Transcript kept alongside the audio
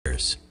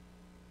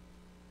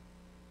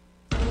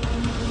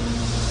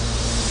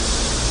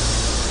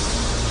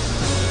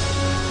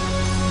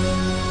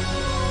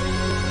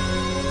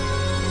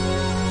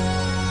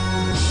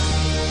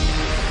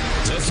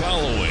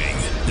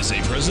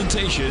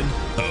presentation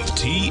of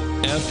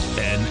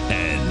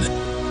TFNN.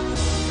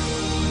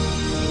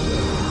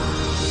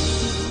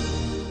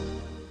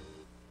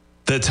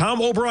 The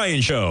Tom O'Brien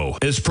Show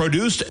is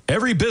produced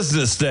every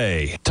business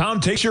day.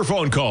 Tom takes your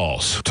phone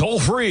calls toll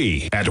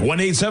free at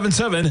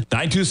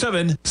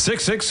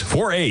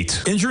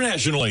 1-877-927-6648.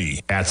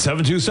 Internationally at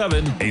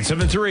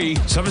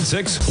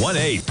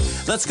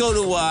 727-873-7618. Let's go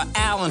to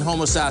Al in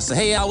Homosassa.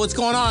 Hey, Al, what's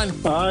going on?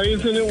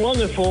 Isn't it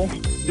wonderful?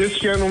 This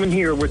gentleman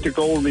here with the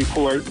gold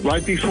report,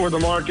 right before the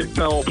market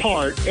fell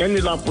apart,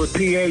 ended up with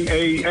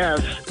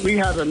PAAS. We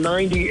had a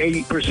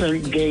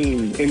 98%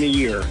 gain in a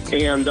year.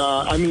 And,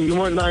 you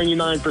weren't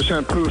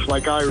 99% proof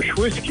like Irish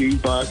whiskey,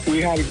 but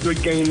we had a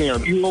good gain there.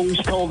 You always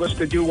told us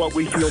to do what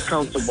we feel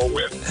comfortable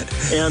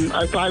with. And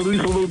if I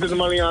lose a little bit of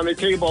money on the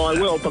table, I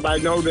will, but I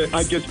know that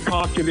I just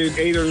pocketed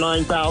 $8,000 or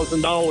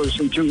 $9,000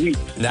 in 2 weeks.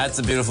 That's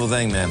a beautiful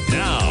thing, man.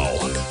 Now,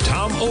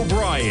 Tom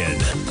O'Brien.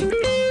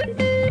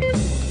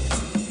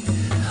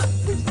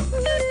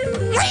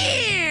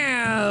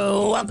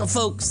 Welcome,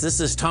 folks. This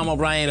is Tom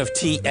O'Brien of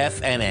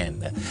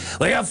TFNN.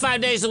 We go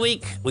 5 days a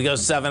week. We go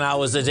 7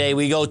 hours a day.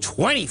 We go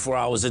 24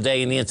 hours a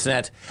day on the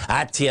internet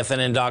at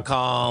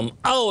TFNN.com.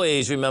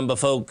 Always remember,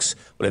 folks,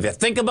 whatever you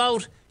think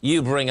about,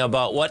 you bring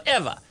about.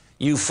 Whatever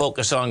you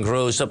focus on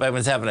grows. Hope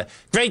everyone's having a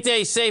great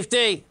day, safe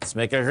day. Let's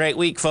make a great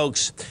week,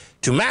 folks.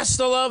 To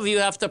master love, you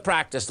have to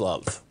practice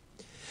love.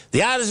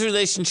 The art of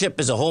relationship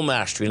is a whole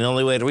mastery, and the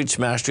only way to reach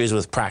mastery is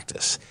with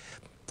practice.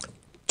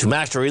 To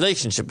master a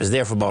relationship is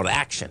therefore about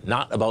action,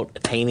 not about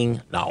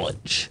attaining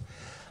knowledge.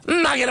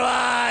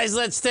 Market-wise,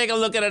 let's take a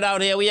look at it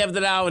out here. We have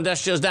the Dow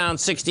Industrials down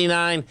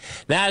 69,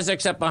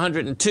 Nasdaq's up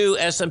 102,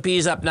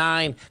 S&P's up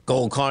 9,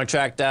 gold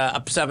contract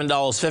up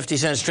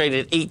 $7.50,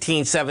 traded at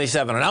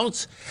 $18.77 an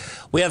ounce.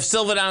 We have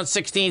silver down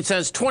 16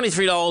 cents,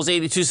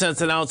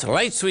 $23.82 an ounce.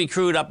 Light sweet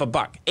crude up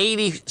 $1,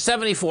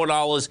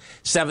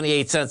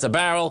 $74.78 a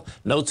barrel.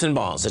 Notes and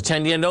bonds. The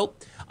 10-year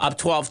note up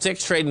 12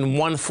 ticks, trading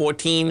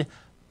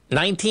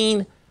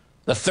 114.19.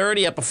 The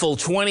 30 up a full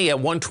 20 at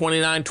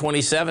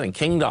 129.27. And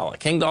King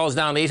Dollar's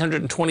down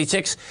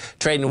 826,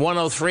 trading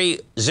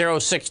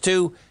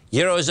 103.062.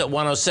 Euros at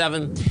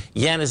 107.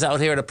 Yen is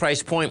out here at a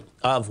price point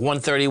of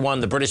 131.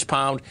 The British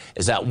pound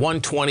is at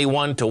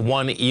 121 to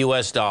 $1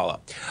 US.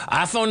 Our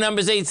phone number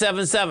is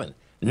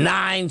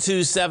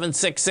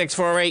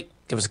 877-927-6648.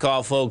 Give us a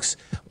call, folks.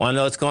 Want to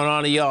know what's going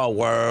on in your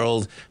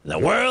world. In the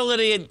world of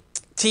the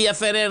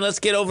TFNN, let's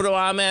get over to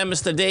our man,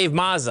 Mr. Dave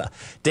Mazza.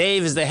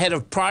 Dave is the head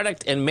of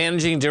product and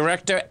managing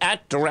director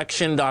at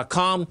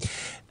direction.com.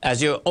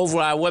 As you're over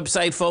our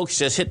website, folks,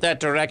 just hit that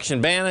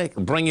direction banner. It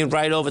can bring you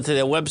right over to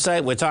their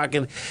website. We're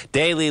talking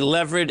daily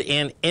levered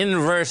and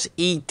inverse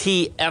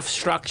ETF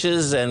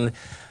structures and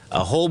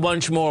a whole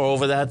bunch more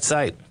over that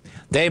site.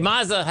 Dave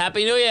Mazza,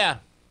 Happy New Year.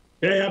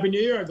 Hey, Happy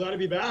New Year. I'm glad to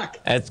be back.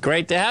 It's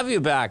great to have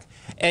you back.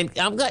 And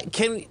I'm glad,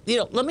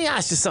 let me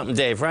ask you something,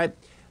 Dave, right?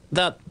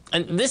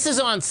 And this is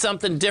on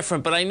something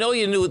different, but I know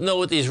you know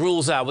what these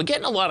rules are. We're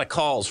getting a lot of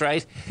calls,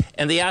 right?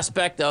 And the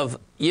aspect of,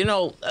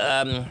 now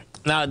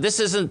this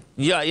isn't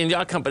in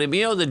your company,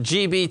 but the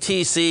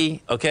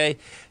GBTC, okay?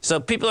 So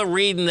people are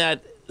reading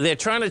that they're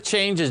trying to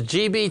change as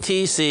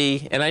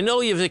GBTC, and I know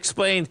you've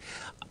explained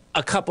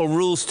a couple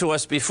rules to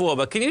us before,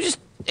 but can you just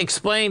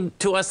explain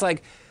to us,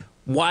 like,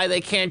 why they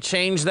can't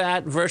change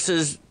that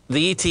versus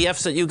the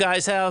ETFs that you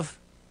guys have?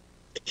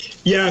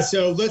 Yeah,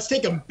 so let's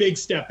take a big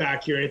step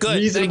back here. It's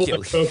reasonable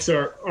that folks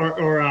are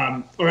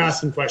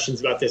asking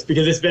questions about this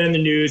because it's been in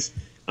the news.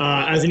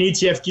 As an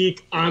ETF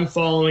geek, I'm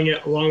following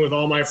it along with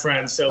all my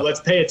friends. So let's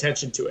pay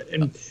attention to it.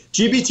 And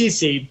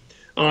GBTC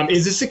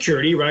is a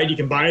security, right? You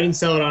can buy it and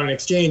sell it on an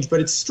exchange, but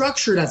it's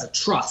structured as a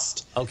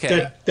trust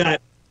that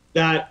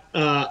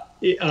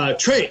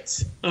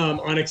trades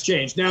on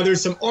exchange. Now,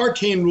 there's some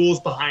arcane rules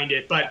behind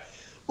it, but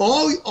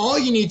all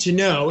you need to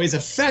know is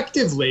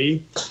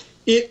effectively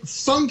it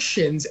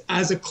functions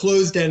as a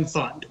closed-end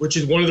fund, which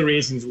is one of the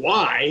reasons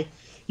why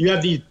you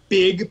have these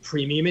big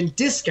premium and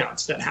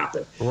discounts that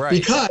happen. Right.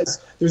 Because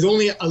there's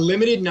only a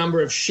limited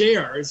number of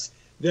shares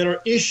that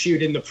are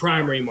issued in the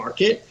primary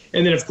market,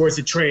 and then, of course,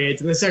 it trades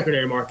in the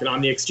secondary market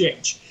on the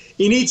exchange.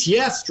 In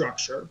ETF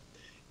structure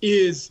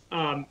is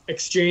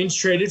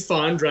exchange-traded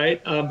fund, right?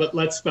 But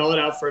let's spell it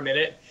out for a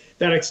minute.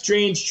 That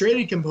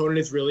exchange-traded component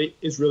is really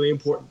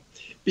important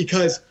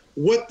because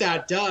what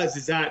that does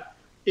is that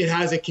it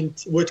has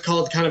what's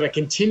called kind of a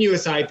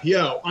continuous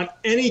IPO. On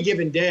any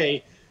given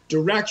day,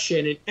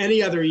 Direction and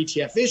any other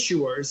ETF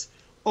issuers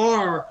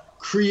are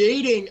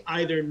creating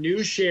either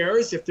new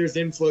shares if there's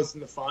inflows in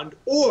the fund,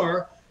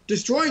 or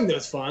destroying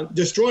those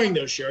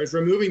shares,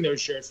 removing those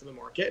shares from the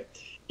market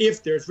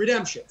if there's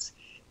redemptions.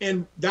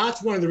 And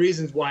that's one of the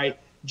reasons why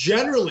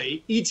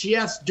generally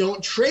ETFs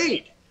don't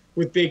trade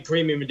with big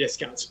premium and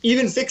discounts.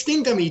 Even fixed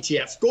income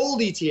ETFs,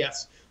 gold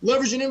ETFs,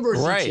 leverage and inverse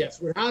ETFs,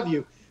 what have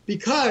you,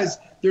 because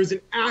there's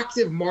an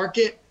active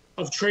market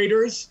of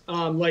traders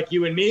like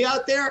you and me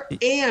out there,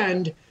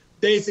 and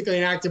basically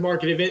an active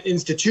market of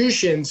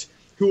institutions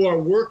who are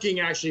working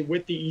actually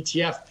with the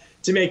ETF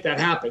to make that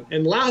happen.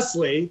 And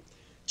lastly,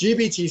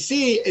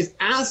 GBTC is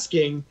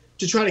asking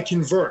to try to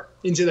convert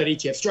into that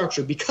ETF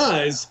structure,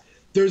 because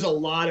there's a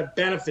lot of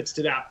benefits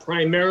to that.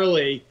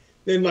 Primarily,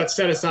 then let's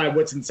set aside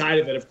what's inside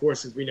of it, of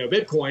course, as we know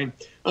Bitcoin.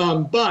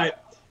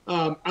 But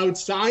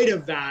outside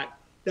of that,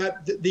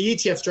 the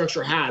ETF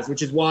structure has,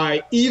 which is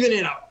why even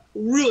in a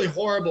really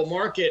horrible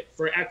market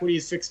for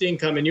equities, fixed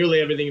income, and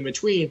nearly everything in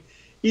between,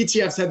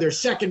 ETFs had their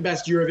second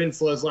best year of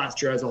inflows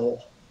last year as a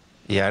whole.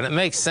 Yeah, and it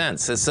makes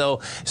sense. And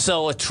so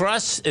a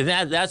trust,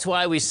 and that's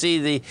why we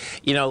see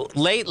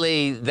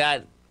lately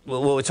that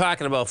what we're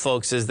talking about,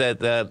 folks, is that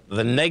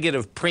the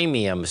negative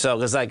premium.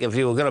 So it's like if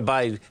you were going to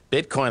buy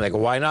Bitcoin, like,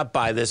 why not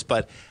buy this?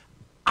 But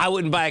I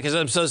wouldn't buy it because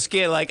I'm so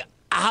scared. Like,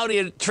 how do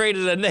you trade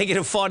at a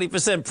negative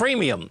 40%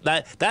 premium?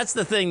 That's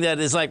the thing that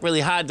is like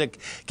really hard to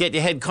get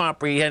your head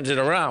comprehended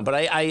around. But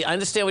I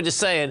understand what you're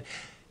saying,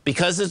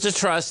 because it's a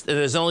trust and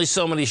there's only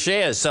so many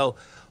shares. So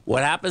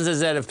what happens is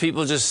that if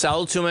people just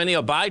sell too many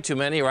or buy too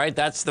many, right?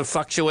 That's the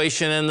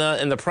fluctuation in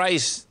the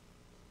price,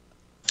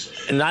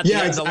 and not the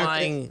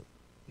underlying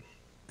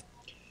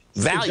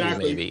value,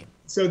 maybe.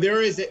 So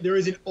there is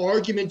an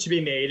argument to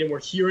be made, and we're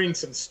hearing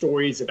some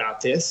stories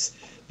about this,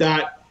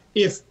 that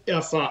if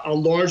a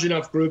large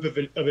enough group of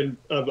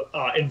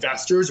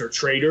investors or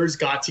traders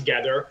got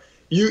together,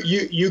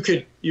 you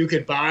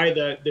could buy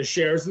the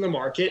shares in the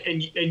market,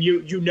 and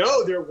you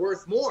know they're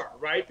worth more,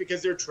 right?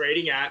 Because they're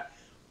trading at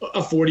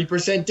a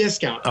 40%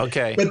 discount.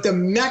 Okay. But the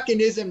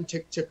mechanism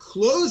to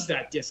close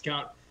that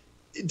discount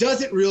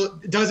doesn't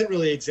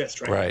really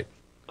exist, right?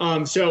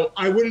 Right. So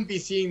I wouldn't be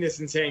seeing this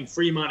and saying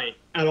free money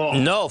at all.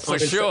 No, for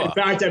sure. In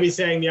fact, I'd be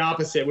saying the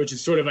opposite, which is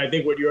sort of, I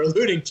think, what you're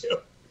alluding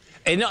to.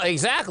 No,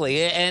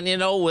 exactly. And,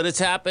 what has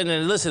happened,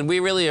 and listen,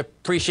 we really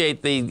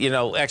appreciate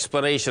the,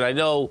 explanation. I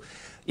know,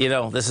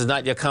 this is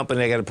not your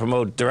company. I got to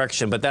promote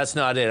direction, but that's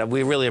not it.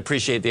 We really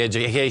appreciate the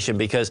education,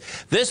 because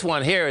this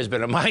one here has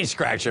been a mind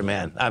scratcher,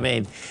 man. I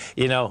mean,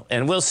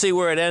 and we'll see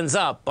where it ends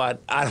up,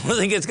 but I don't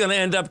think it's going to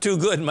end up too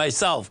good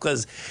myself,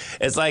 because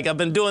it's like I've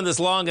been doing this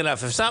long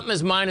enough. If something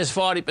is minus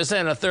 40%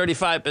 or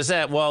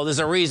 35%, well, there's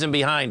a reason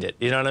behind it.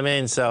 You know what I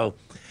mean? So,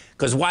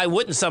 because why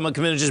wouldn't someone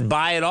come in and just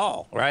buy it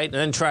all, right, and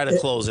then try to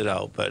close it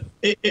out? But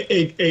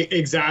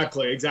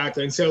exactly.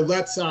 And so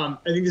let's. I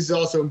think this is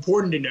also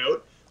important to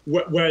note.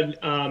 When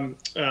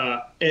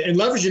and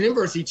leverage and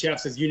inverse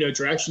ETFs, as you know,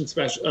 direction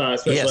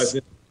specialized. Yes.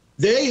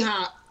 They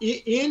have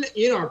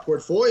in our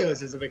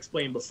portfolios, as I've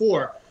explained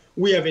before,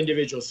 we have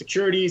individual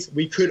securities.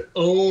 We could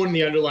own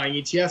the underlying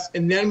ETFs,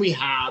 and then we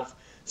have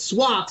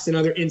swaps and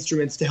other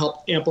instruments to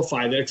help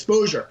amplify that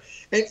exposure.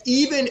 And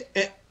even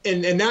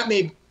and that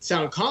may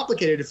sound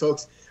complicated to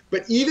folks,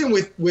 but even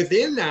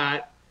within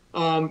that.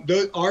 Our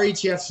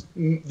ETFs,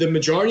 the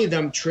majority of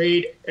them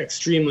trade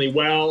extremely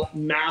well,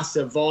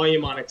 massive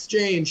volume on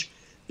exchange,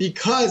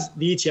 because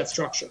the ETF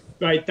structure,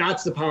 right?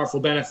 That's the powerful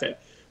benefit.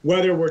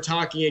 Whether we're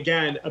talking,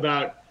 again,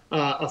 about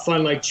a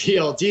fund like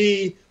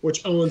GLD,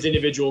 which owns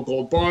individual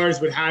gold bars,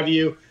 what have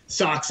you,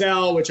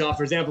 SOXL, which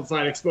offers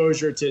amplified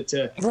exposure to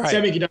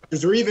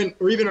semiconductors,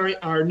 or even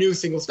our new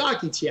single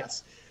stock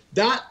ETFs.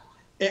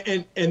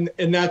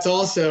 And that's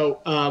also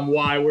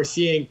why we're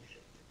seeing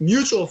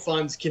mutual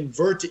funds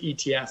convert to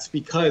ETFs,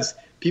 because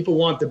people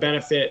want the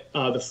benefit,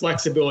 the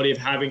flexibility of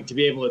having to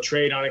be able to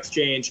trade on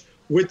exchange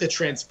with the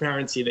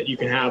transparency that you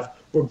can have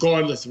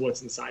regardless of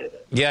what's inside of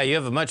it. Yeah, you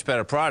have a much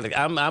better product.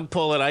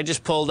 I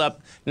just pulled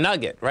up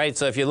Nugget, right?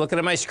 So if you're looking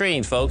at my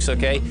screen, folks,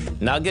 okay,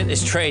 Nugget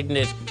is trading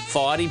at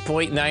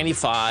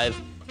 40.95.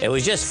 It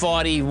was just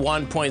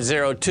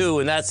 41.02,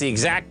 and that's the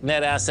exact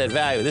net asset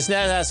value. This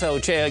net asset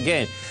will change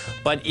again.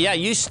 But yeah,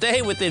 you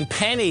stay within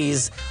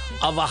pennies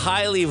of a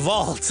highly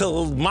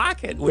volatile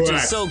market, which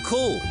is so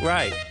cool.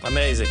 Right.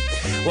 Amazing.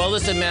 Well,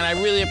 listen, man, I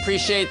really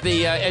appreciate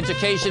the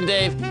education,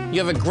 Dave.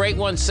 You have a great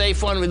one,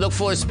 safe one. We look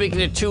forward to speaking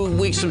to you 2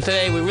 weeks from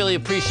today. We really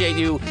appreciate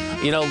you,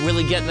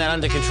 really getting that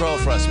under control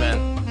for us,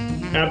 man.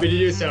 Happy to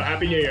do so.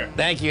 Happy New Year.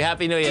 Thank you.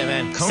 Happy New Year,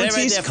 man.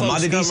 Currencies,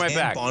 commodities,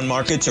 and bond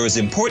markets are as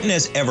important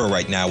as ever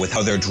right now with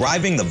how they're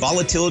driving the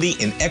volatility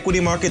in equity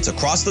markets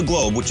across the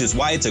globe, which is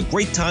why it's a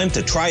great time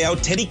to try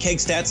out Teddy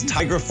Kegstad's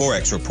Tiger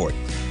Forex Report.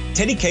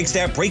 Teddy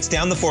Kegstad breaks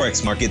down the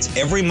Forex markets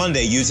every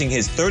Monday using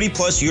his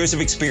 30-plus years of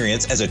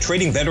experience as a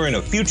trading veteran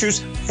of futures,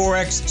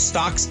 Forex,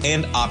 stocks,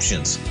 and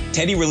options.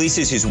 Teddy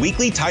releases his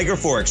weekly Tiger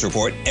Forex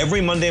Report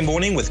every Monday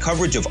morning with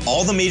coverage of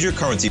all the major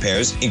currency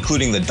pairs,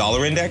 including the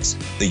dollar index,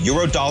 the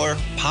euro dollar,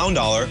 pound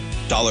dollar,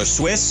 dollar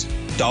Swiss,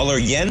 dollar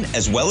yen,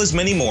 as well as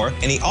many more,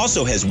 and he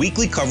also has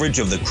weekly coverage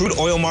of the crude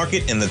oil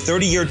market and the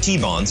 30-year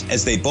T-bonds,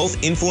 as they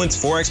both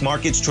influence Forex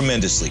markets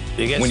tremendously.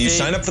 When you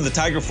sign up for the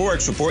Tiger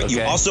Forex Report,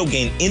 you also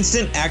gain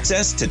instant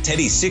access to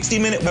Teddy's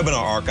 60-minute webinar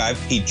archive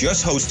he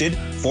just hosted,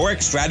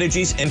 Forex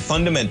Strategies and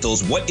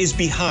Fundamentals, What is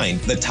Behind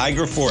the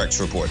Tiger Forex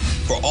Report.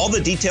 For all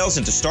the details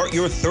and to start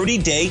your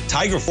 30-day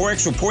Tiger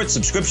Forex Report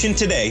subscription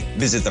today,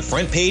 visit the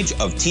front page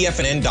of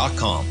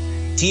TFNN.com.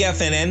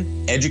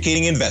 TFNN,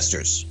 educating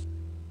investors.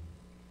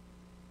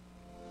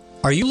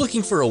 Are you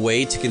looking for a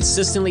way to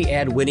consistently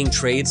add winning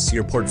trades to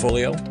your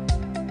portfolio?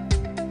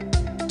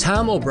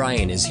 Tom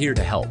O'Brien is here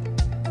to help.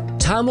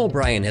 Tom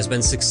O'Brien has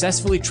been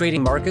successfully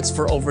trading markets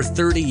for over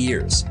 30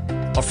 years.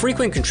 A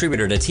frequent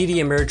contributor to TD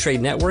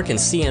Ameritrade Network and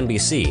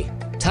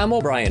CNBC, Tom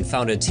O'Brien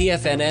founded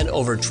TFNN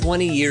over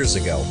 20 years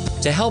ago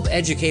to help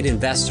educate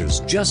investors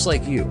just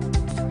like you.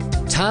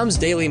 Tom's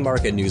daily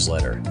market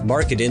newsletter,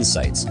 Market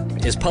Insights,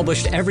 is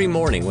published every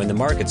morning when the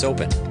market's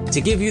open to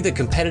give you the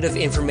competitive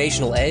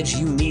informational edge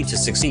you need to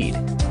succeed.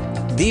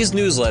 These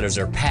newsletters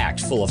are packed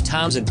full of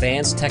Tom's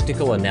advanced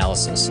technical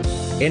analysis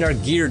and are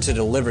geared to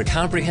deliver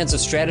comprehensive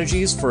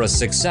strategies for a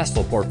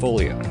successful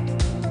portfolio.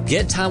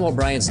 Get Tom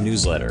O'Brien's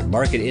newsletter,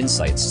 Market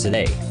Insights,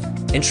 today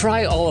and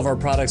try all of our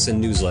products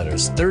and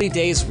newsletters 30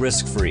 days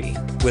risk-free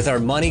with our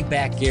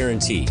money-back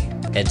guarantee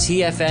at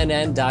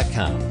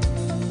TFNN.com.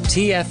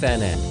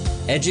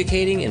 TFNN,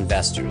 educating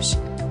investors.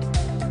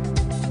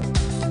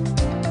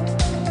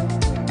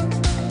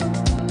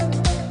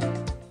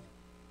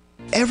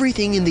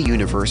 Everything in the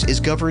universe is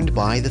governed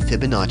by the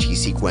Fibonacci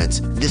sequence.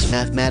 This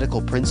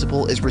mathematical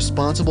principle is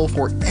responsible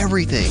for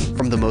everything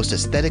from the most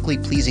aesthetically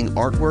pleasing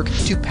artwork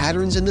to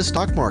patterns in the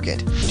stock market.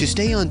 To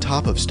stay on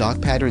top of stock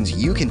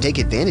patterns you can take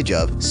advantage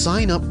of,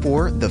 sign up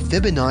for the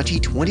Fibonacci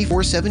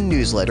 24/7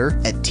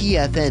 newsletter at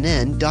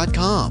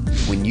TFNN.com.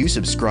 When you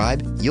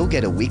subscribe, you'll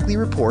get a weekly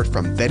report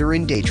from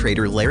veteran day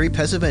trader Larry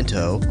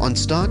Pesavento on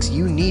stocks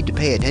you need to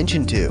pay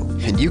attention to.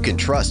 And you can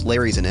trust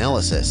Larry's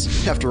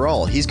analysis. After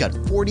all, he's got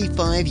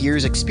 45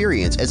 years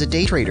experience as a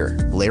day trader.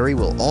 Larry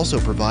will also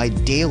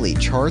provide daily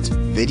charts,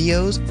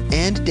 videos,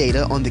 and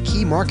data on the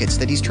key markets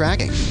that he's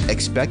tracking.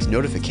 Expect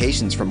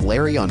notifications from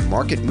Larry on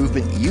market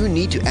movement you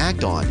need to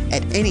act on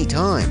at any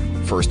time.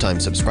 First-time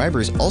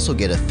subscribers also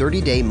get a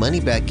 30-day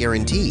money-back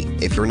guarantee.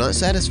 If you're not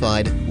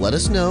satisfied, let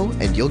us know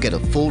and you'll get a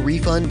full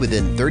refund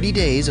within 30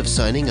 days of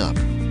signing up.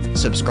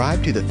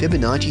 Subscribe to the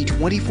Fibonacci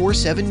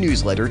 24/7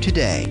 newsletter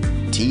today.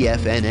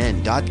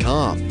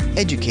 TFNN.com,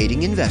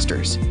 educating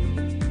investors.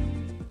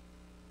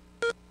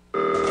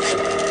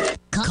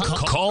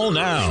 Call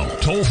now,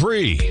 toll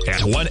free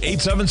at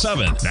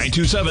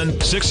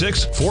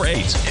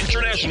 1-877-927-6648.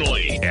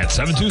 Internationally at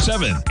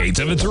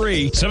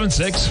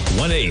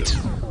 727-873-7618.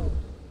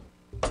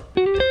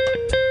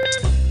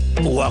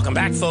 Welcome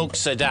back,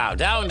 folks.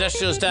 Dow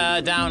Industrials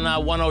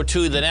down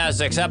 102. The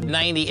Nasdaq's up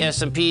 90.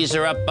 S&Ps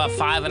are up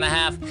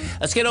 5.5.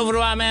 Let's get over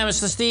to our man,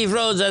 Mr. Steve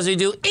Rhodes, as we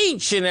do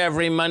each and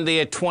every Monday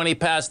at 20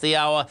 past the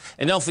hour.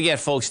 And don't forget,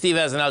 folks, Steve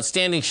has an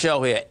outstanding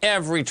show here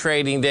every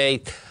trading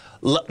day.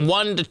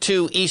 1 to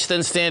 2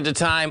 Eastern Standard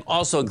Time.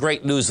 Also a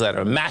great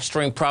newsletter,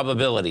 Mastering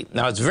Probability.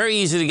 Now, it's very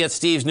easy to get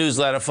Steve's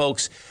newsletter,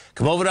 folks.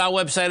 Come over to our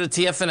website at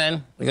TFNN.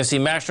 You're going to see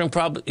Mastering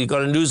Probability. You go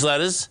to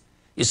Newsletters.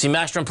 You see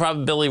Mastering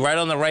Probability right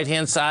on the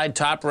right-hand side,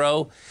 top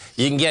row.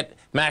 You can get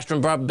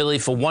Mastering Probability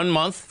for 1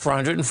 month for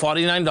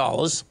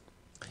 $149.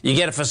 You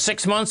get it for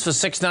 6 months for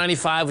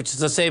 $695, which is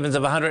a savings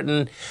of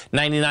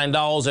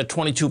 $199 at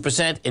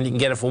 22%, and you can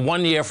get it for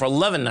 1 year for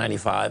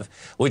 $1195,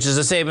 which is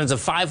a savings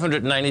of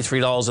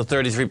 $593 at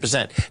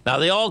 33%. Now,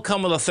 they all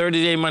come with a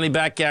 30-day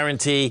money-back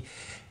guarantee.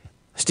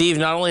 Steve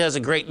not only has a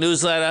great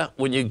newsletter,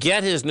 when you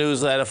get his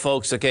newsletter,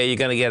 folks, okay, you're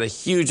going to get a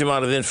huge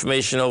amount of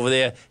information over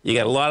there. You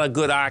got a lot of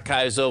good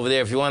archives over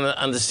there. If you want to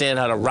understand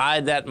how to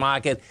ride that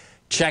market,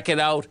 check it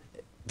out.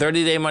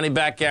 30-day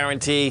money-back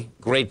guarantee.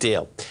 Great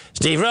deal.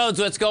 Steve Rhodes,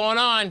 what's going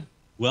on?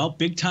 Well,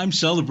 big-time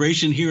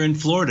celebration here in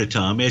Florida,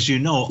 Tom. As you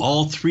know,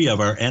 all 3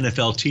 of our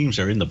NFL teams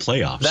are in the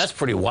playoffs. That's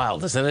pretty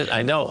wild, isn't it?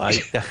 I know. I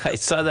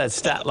saw that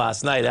stat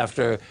last night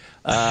after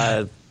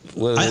I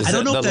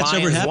don't know if that's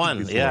ever happened won.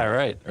 before. Yeah,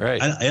 right.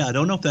 I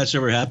don't know if that's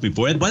ever happened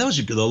before. But that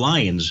was the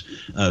Lions.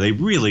 They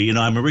really,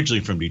 I'm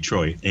originally from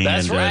Detroit. And,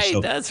 that's right.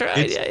 So that's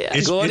right. Yeah.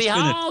 Gordie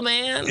Hall,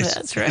 man.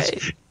 That's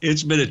right.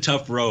 It's been a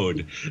tough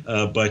road,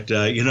 but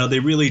they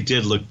really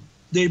did look.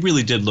 They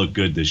really did look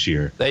good this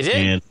year. They did.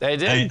 And they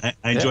did.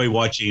 I enjoy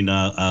watching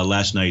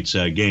last night's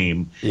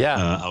game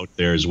out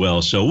there as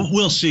well. So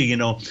we'll see.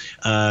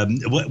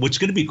 What's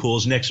going to be cool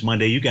is next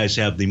Monday, you guys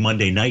have the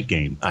Monday night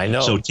game. I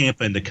know. So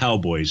Tampa and the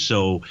Cowboys.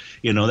 So,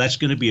 that's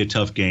going to be a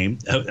tough game.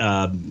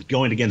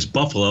 Going against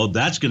Buffalo,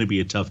 that's going to be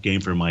a tough game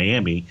for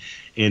Miami.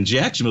 And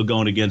Jacksonville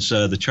going against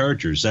the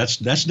Chargers.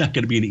 That's not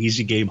going to be an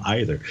easy game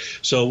either.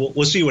 So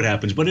we'll see what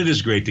happens. But it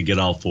is great to get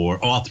all 3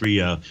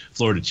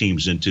 Florida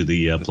teams into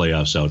the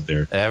playoffs out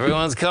there.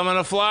 Everyone's coming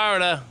to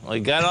Florida. We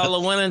got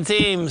all the winning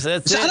teams.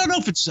 That's it. I don't know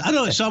if it's. I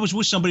don't know. So I was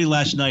with somebody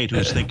last night who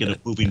was thinking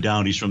of moving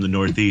down. He's from the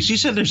Northeast. He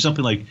said there's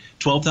something like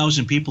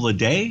 12,000 people a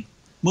day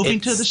moving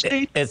to the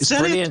state. Is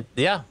that it?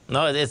 Yeah.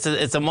 No, it's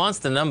a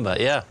monster number.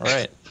 Yeah.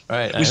 Right.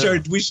 Right. We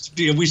started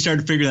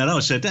figuring that out. I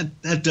said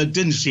that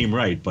didn't seem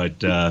right,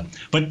 but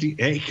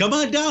hey, come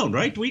on down,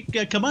 right?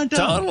 Come on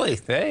down. Totally.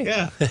 Hey.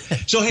 Yeah.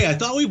 So hey, I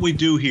thought we would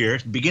do here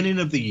beginning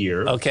of the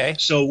year. Okay.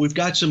 So we've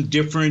got some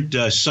different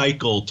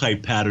cycle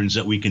type patterns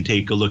that we can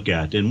take a look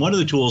at, and one of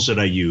the tools that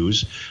I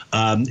use,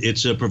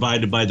 it's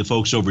provided by the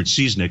folks over at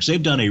Seasonix.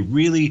 They've done a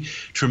really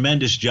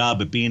tremendous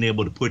job at being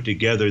able to put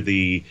together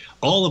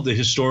all of the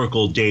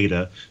historical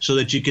data so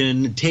that you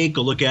can take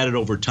a look at it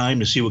over time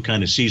to see what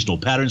kind of seasonal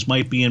patterns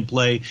might be in in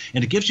play,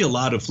 and it gives you a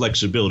lot of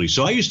flexibility.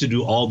 So I used to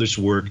do all this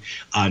work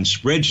on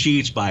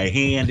spreadsheets by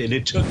hand, and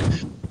it took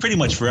pretty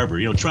much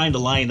forever, trying to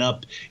line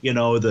up,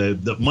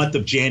 the month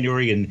of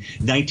January in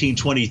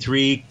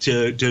 1923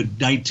 to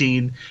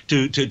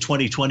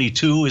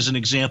 2022 as an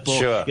example.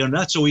 Sure.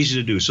 Not so easy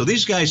to do. So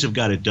these guys have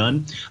got it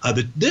done.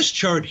 This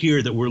chart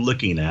here that we're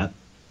looking at,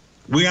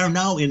 we are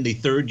now in the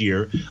third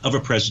year of a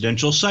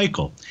presidential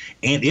cycle,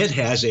 and it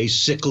has a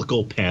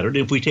cyclical pattern.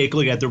 If we take a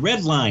look at the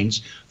red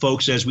lines,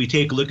 folks, as we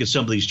take a look at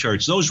some of these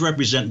charts, those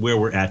represent where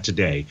we're at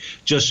today,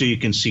 just so you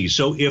can see.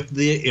 So if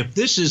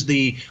this is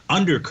the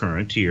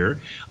undercurrent here,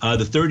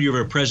 the third year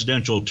of a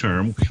presidential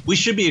term, we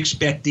should be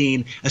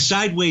expecting a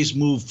sideways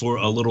move for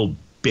a little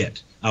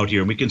bit out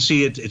here. And we can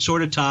see it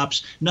sort of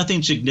tops,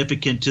 nothing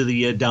significant to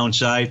the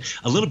downside,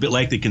 a little bit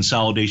like the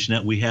consolidation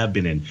that we have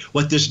been in.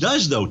 What this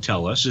does, though,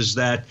 tell us is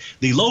that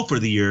the low for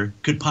the year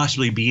could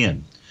possibly be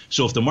in.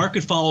 So if the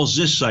market follows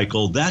this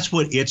cycle, that's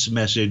what its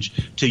message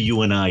to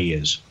you and I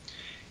is.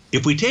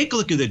 If we take a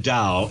look at the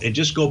Dow and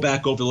just go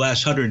back over the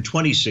last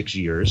 126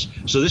 years,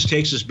 so this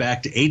takes us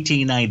back to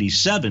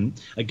 1897.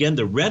 Again,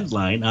 the red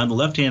line on the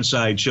left-hand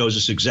side shows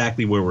us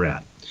exactly where we're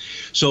at.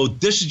 So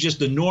this is just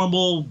the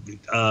normal,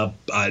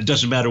 it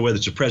doesn't matter whether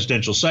it's a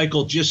presidential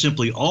cycle, just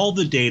simply all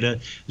the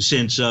data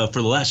since for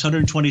the last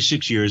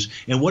 126 years.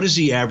 And what is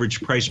the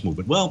average price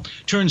movement? Well,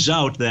 turns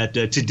out that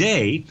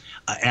today,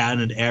 on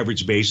an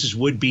average basis,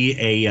 would be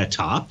a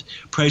top.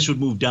 Price would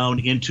move down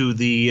into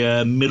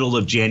the middle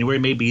of January,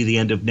 maybe the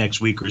end of next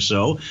week or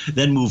so,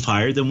 then move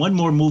higher. Then one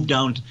more move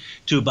down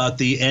to about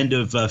the end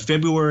of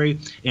February,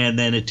 and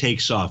then it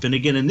takes off. And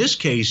again, in this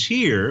case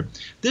here,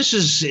 this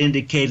is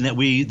indicating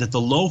that the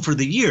low for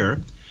the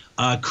year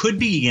could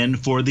be in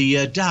for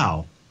the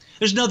Dow.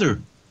 There's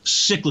another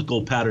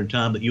cyclical pattern,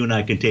 Tom, that you and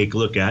I can take a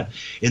look at.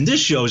 And this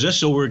shows us,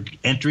 so we're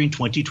entering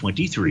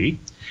 2023.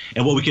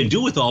 And what we can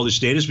do with all this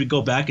data is we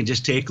go back and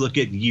just take a look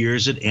at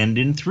years that end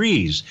in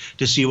threes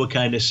to see what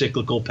kind of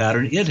cyclical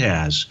pattern it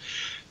has.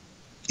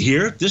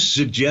 Here, this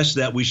suggests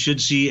that we should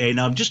see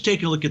now I'm just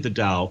taking a look at the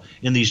Dow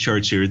in these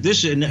charts here. And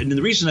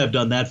the reason I've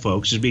done that,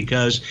 folks, is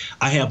because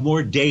I have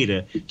more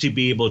data to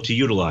be able to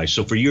utilize.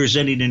 So for years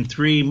ending in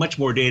 3, much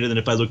more data than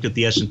if I looked at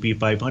the S&P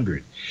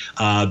 500.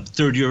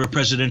 Third year of a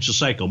presidential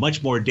cycle,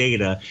 much more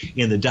data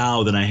in the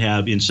Dow than I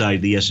have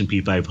inside the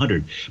S&P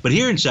 500. But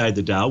here inside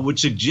the Dow would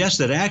suggest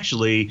that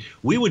actually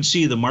we would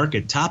see the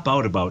market top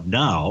out about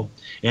now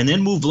and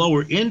then move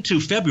lower into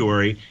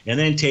February and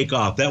then take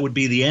off. That would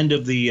be the end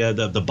of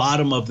the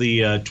bottom of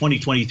the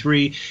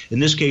 2023. In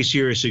this case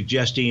here is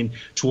suggesting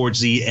towards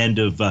the end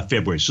of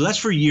February. So that's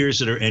for years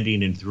that are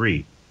ending in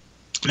 3.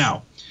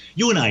 Now,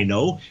 you and I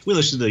know, we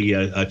listen to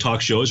the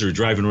talk shows or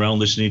driving around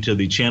listening to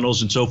the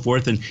channels and so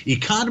forth, and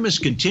economists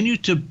continue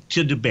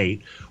to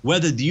debate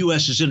whether the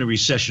U.S. is in a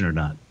recession or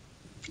not.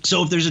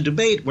 So if there's a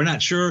debate, we're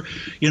not sure,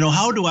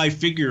 how do I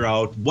figure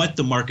out what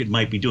the market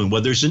might be doing?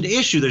 Well, there's an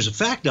issue, there's a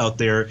fact out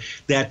there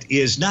that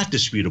is not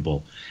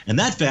disputable. And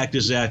that fact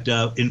is that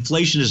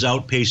inflation is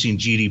outpacing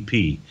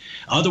GDP,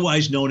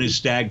 otherwise known as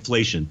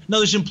stagflation. Now,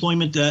 there's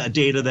employment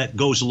data that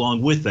goes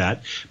along with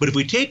that. But if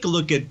we take a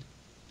look at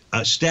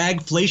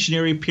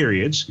stagflationary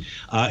periods,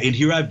 and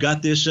here I've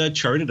got this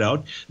charted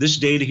out. This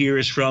data here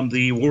is from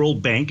the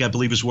World Bank, I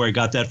believe is where I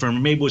got that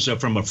from. Maybe it was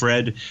from a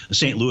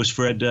St. Louis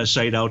Fred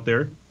site out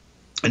there.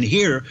 And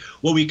here,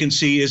 what we can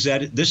see is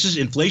that this is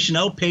inflation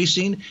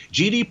outpacing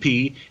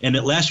GDP, and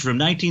it lasts from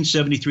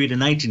 1973 to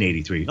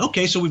 1983.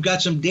 Okay, so we've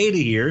got some data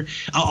here,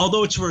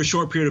 although it's for a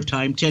short period of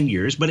time, 10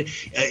 years, but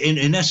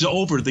and that's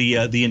over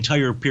the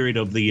entire period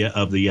of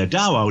the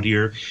Dow out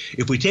here.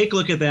 If we take a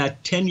look at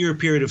that 10-year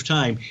period of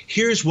time,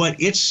 here's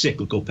what its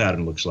cyclical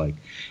pattern looks like.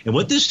 And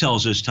what this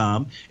tells us,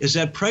 Tom, is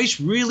that price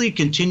really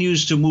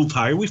continues to move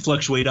higher. We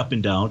fluctuate up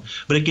and down,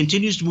 but it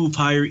continues to move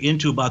higher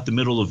into about the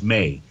middle of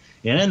May.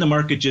 And then the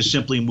market just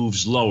simply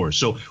moves lower.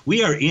 So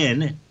we are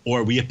in,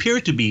 or we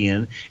appear to be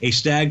in, a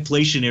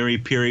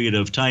stagflationary period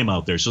of time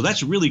out there. So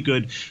that's a really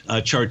good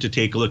chart to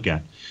take a look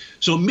at.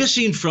 So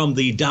missing from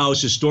the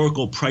Dow's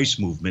historical price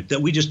movement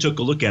that we just took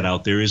a look at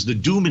out there is the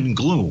doom and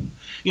gloom.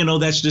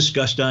 That's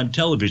discussed on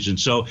television.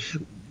 So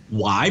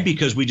why?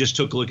 Because we just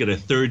took a look at a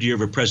third year of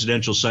a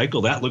presidential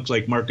cycle. That looks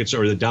like markets,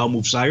 or the Dow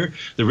moves higher.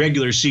 The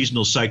regular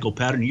seasonal cycle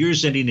pattern,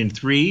 years ending in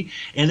 3,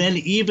 and then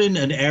even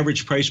an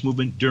average price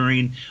movement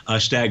during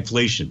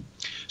stagflation.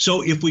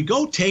 So if we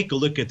go take a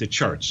look at the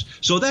charts,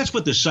 so that's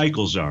what the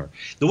cycles are.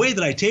 The way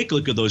that I take a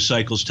look at those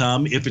cycles,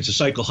 Tom, if it's a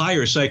cycle high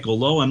or a cycle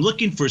low, I'm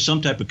looking for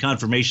some type of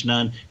confirmation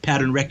on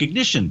pattern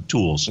recognition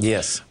tools.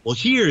 Yes. Well,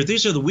 here,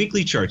 these are the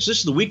weekly charts. This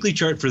is the weekly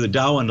chart for the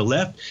Dow on the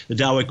left, the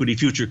Dow Equity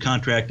Future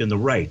Contract on the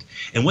right.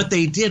 And what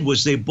they did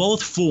was they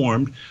both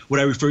formed what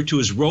I refer to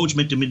as Rhodes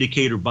Momentum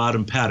Indicator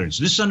bottom patterns.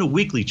 This is on a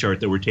weekly chart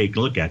that we're taking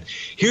a look at.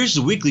 Here's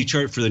the weekly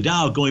chart for the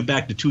Dow going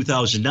back to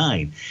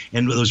 2009.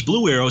 And those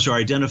blue arrows are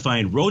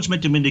identifying Rhodes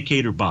Momentum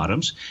Indicator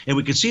bottoms, and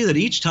we can see that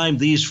each time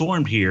these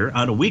formed here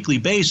on a weekly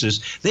basis,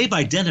 they've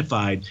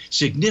identified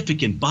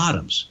significant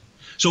bottoms.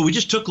 So we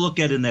just took a look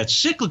at it, and that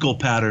cyclical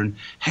pattern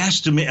has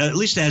to, at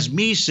least has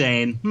me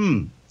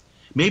saying,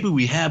 maybe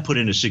we have put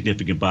in a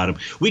significant bottom.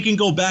 We can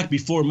go back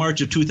before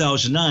March of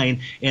 2009,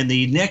 and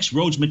the next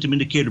Rhodes Momentum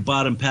Indicator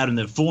bottom pattern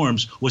that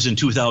forms was in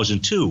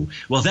 2002.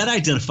 Well, that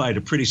identified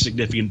a pretty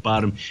significant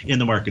bottom in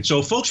the market. So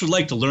if folks would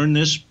like to learn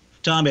this,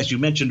 Tom, as you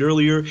mentioned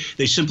earlier,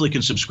 they simply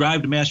can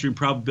subscribe to Mastering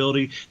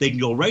Probability. They can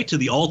go right to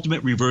the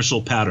Ultimate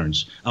Reversal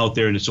Patterns out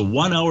there, and it's a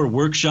 1-hour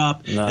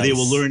workshop. Nice. They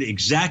will learn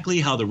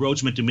exactly how the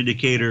Rhodes Momentum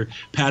Indicator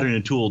pattern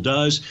and tool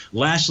does.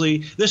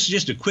 Lastly, this is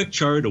just a quick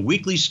chart, a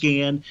weekly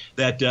scan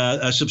that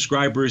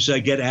subscribers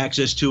get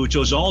access to. It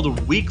shows all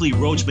the weekly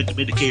Rhodes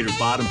Momentum Indicator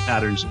bottom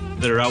patterns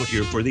that are out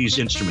here for these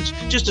instruments.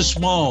 Just a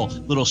small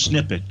little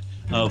snippet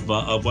of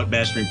what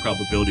Mastering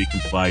Probability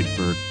can provide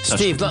for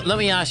Steve, customers. let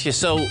me ask you.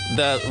 So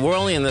we're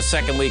only in the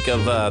second week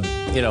of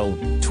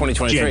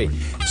 2023. January.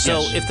 So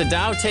Yes. if the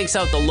Dow takes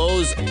out the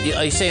lows,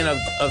 are you saying of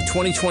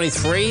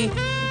 2023?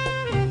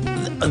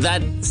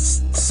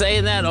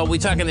 Saying that, or are we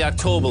talking the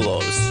October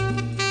lows?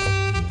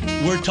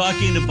 We're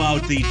talking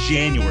about the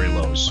January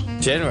lows.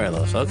 January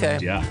lows. Okay.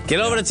 Yeah.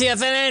 Get over to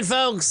TFNN,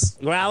 folks.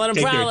 Growling and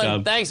Take care, prowling.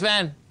 Tom. Thanks,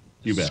 man.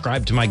 You bet.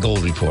 Subscribe to my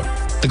gold report.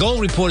 The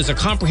gold report is a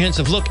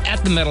comprehensive look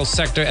at the metal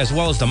sector as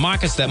well as the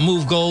markets that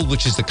move gold,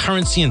 which is the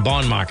currency and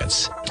bond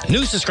markets.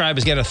 New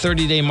subscribers get a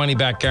 30-day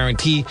money-back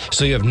guarantee,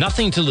 so you have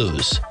nothing to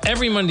lose.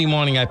 Every Monday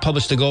morning, I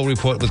publish the gold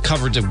report with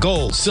coverage of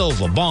gold,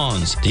 silver,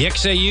 bonds, the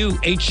XAU,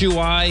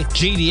 HUI,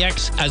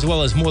 GDX, as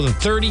well as more than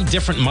 30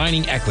 different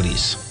mining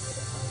equities.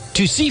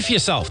 To see for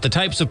yourself the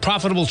types of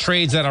profitable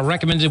trades that are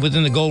recommended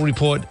within the Gold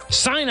Report,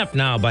 sign up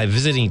now by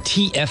visiting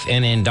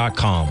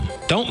TFNN.com.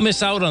 Don't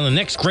miss out on the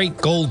next great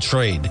gold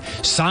trade.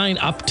 Sign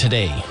up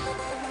today.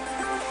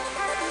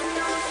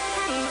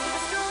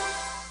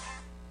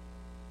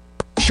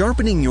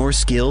 Sharpening your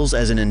skills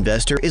as an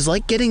investor is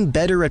like getting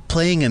better at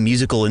playing a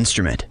musical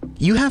instrument.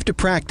 You have to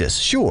practice,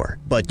 sure,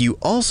 but you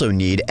also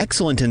need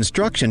excellent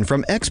instruction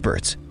from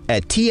experts.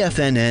 At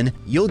TFNN,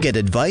 you'll get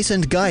advice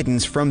and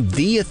guidance from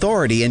the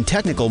authority in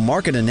technical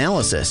market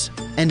analysis.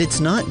 And it's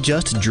not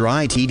just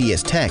dry,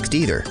 tedious text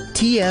either.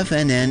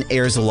 TFNN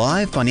airs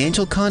live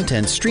financial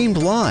content streamed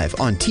live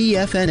on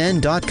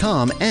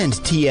TFNN.com and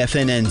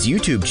TFNN's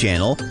YouTube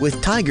channel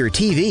with Tiger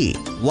TV,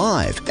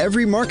 live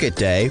every market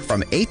day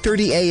from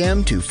 8:30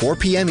 a.m. to 4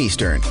 p.m.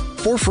 Eastern.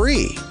 For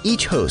free.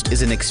 Each host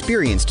is an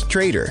experienced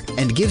trader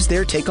and gives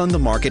their take on the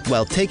market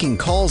while taking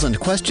calls and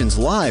questions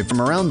live from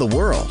around the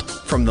world.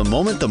 From the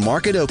moment the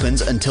market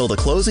opens until the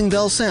closing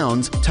bell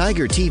sounds,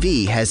 Tiger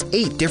TV has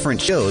 8 different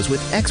shows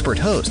with expert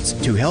hosts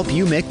to help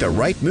you make the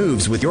right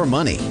moves with your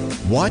money.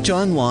 Watch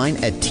online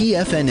at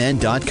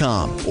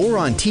TFNN.com or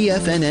on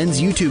TFNN's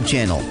YouTube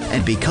channel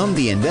and become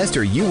the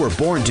investor you were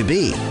born to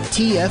be.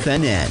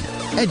 TFNN,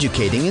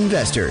 educating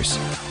investors.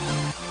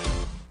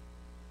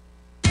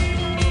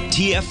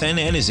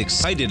 TFNN is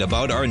excited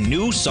about our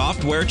new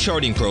software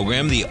charting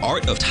program, The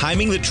Art of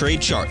Timing the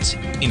Trade Charts.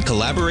 In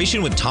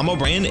collaboration with Tom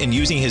O'Brien and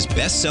using his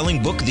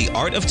best-selling book, The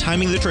Art of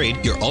Timing the Trade,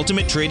 Your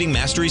Ultimate Trading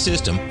Mastery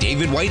System,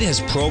 David White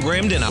has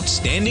programmed an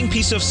outstanding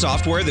piece of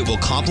software that will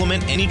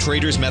complement any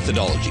trader's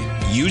methodology.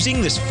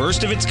 Using this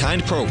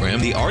first-of-its-kind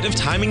program, The Art of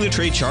Timing the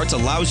Trade Charts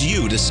allows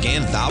you to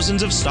scan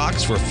thousands of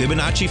stocks for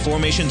Fibonacci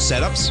formation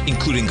setups,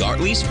 including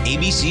Gartleys,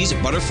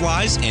 ABCs,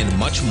 butterflies, and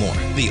much more.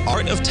 The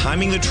Art of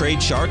Timing the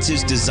Trade Charts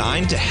is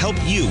designed to help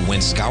you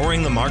when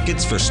scouring the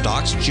markets for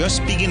stocks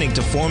just beginning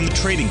to form the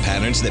trading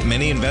patterns that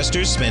many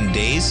investors spend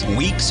days,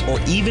 weeks,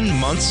 or even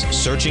months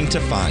searching to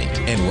find.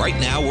 And right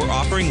now, we're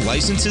offering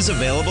licenses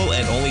available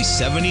at only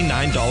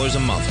 $79 a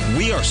month.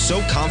 We are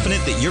so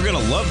confident that you're going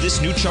to love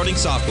this new charting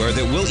software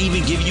that will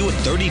even give you a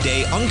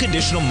 30-day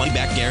unconditional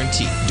money-back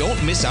guarantee.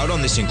 Don't miss out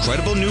on this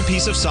incredible new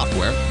piece of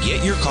software.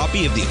 Get your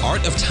copy of The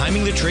Art of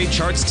Timing the Trade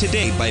Charts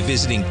today by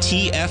visiting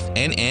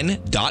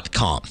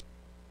TFNN.com.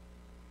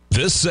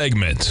 This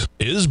segment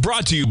is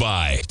brought to you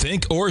by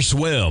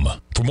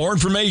Thinkorswim. For more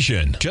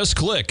information, just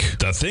click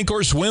the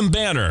Thinkorswim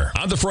banner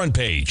on the front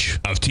page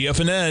of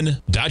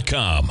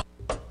TFNN.com.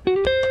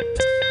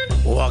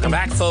 Welcome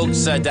back,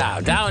 folks.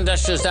 Dow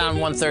Industrials down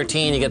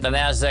 113. You get the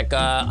NASDAQ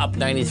up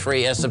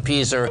 93.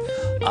 S&Ps are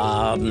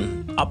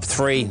up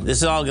 3. This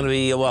is all going to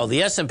be, well,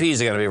 the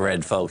S&Ps are going to be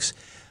red, folks.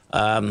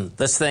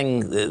 This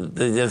thing,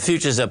 the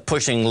futures are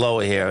pushing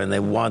lower here, and they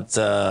want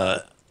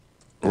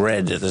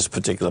red at this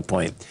particular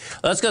point.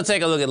 Let's go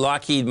take a look at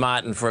Lockheed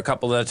Martin for a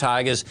couple of the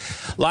Tigers.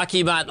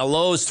 Lockheed Martin, the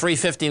lows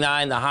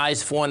 359, the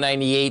highs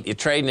 498. You're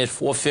trading at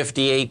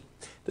 458.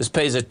 This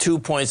pays a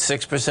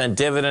 2.6%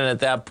 dividend at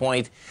that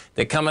point.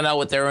 They're coming out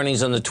with their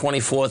earnings on the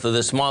 24th of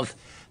this month.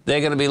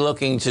 They're going to be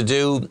looking to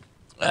do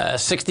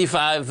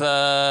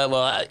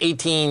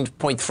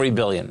 18.3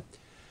 billion.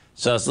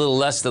 So it's a little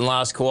less than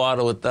last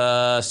quarter with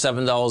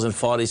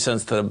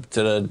 $7.40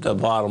 to the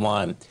bottom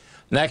line.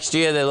 Next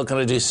year, they're looking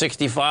to do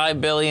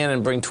 $65 billion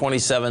and bring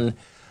 $27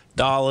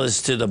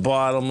 to the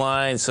bottom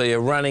line. So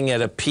you're running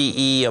at a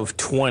PE of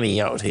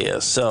 20 out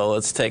here. So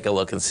let's take a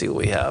look and see what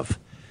we have.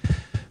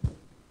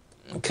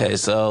 Okay,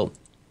 so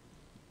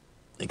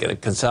you get a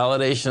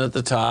consolidation at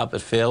the top.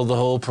 It failed the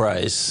whole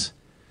price.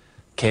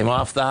 Came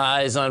off the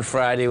highs on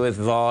Friday with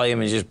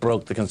volume and just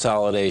broke the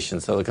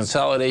consolidation. So the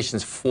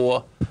consolidation's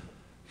 4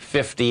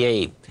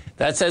 58.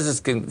 That says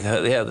it's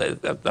yeah.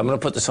 I'm going to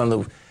put this on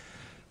the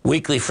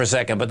weekly for a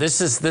second, but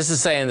this is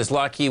saying this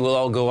Lockheed will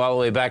all go all the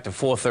way back to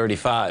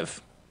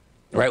 435,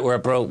 right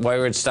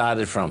where it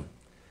started from.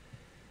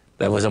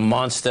 There was a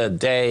monster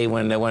day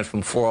when they went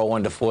from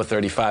 401 to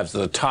 435. So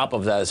the top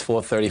of that is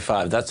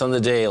 435. That's on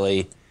the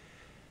daily.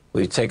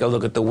 We take a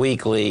look at the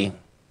weekly.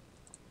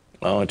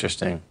 Oh,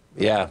 interesting.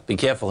 Yeah, be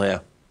careful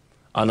here.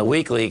 On the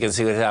weekly, you can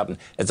see what happened.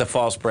 It's a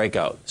false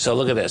breakout. So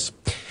look at this.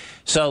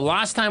 So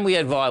last time we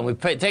had volume,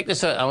 take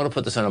this. I want to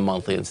put this on a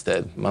monthly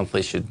instead.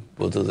 Monthly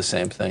will do the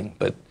same thing,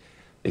 but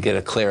you get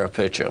a clearer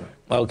picture.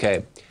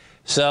 Okay.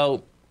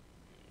 So,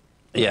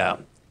 yeah,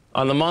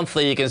 on the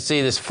monthly, you can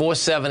see this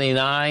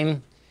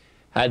 479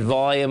 had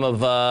volume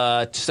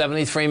of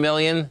 73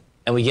 million,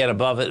 and we get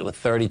above it with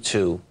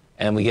 32,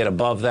 and we get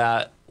above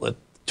that with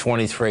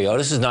 23. Oh,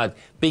 this is not.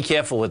 Be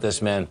careful with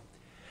this, man.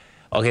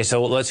 Okay,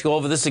 so let's go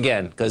over this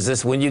again,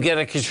 because when you get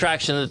a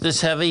contraction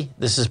this heavy,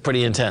 this is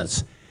pretty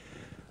intense.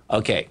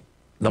 Okay,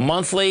 the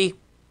monthly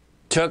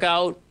took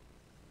out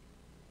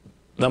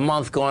the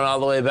month going all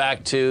the way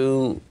back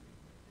to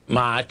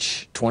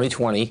March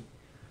 2020,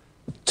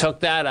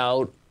 took that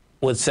out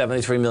with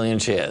 73 million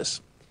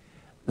shares.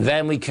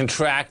 Then we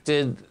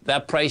contracted,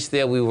 that price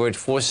there, we were at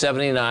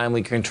 479,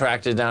 we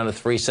contracted down to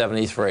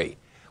 373.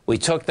 We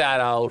took that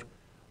out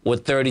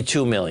with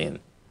 32 million.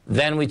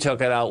 Then we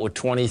took it out with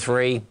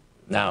 23.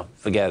 Now,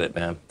 forget it,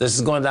 man. This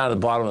is going down to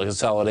the bottom of the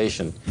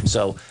consolidation.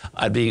 So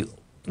I'd be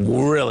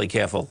really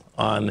careful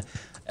on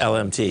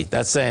LMT.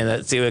 That's saying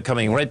that, see, we're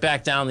coming right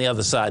back down the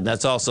other side. And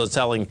that's also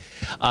telling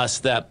us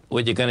that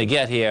what you're going to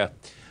get here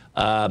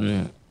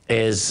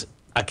is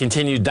a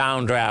continued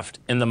downdraft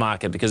in the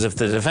market. Because if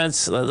the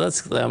defense,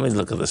 let me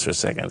look at this for a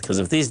second. Because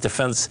if these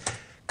defense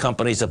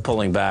companies are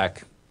pulling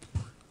back,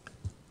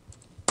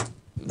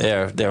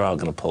 they're all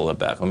going to pull it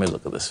back. Let me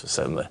look at this for a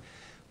second.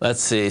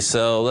 Let's see.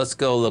 So let's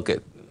go look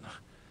at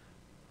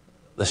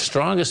the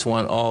strongest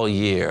one all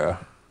year.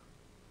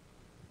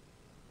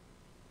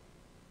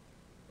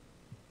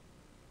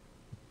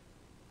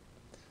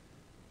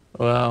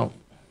 Well,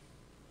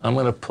 I'm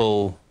going to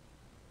pull,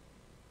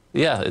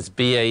 yeah, it's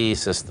BAE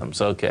Systems.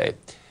 Okay.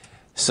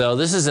 So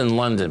this is in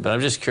London, but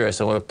I'm just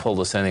curious. I want to pull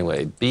this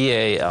anyway.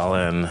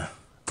 BALN,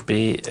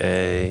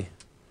 BA.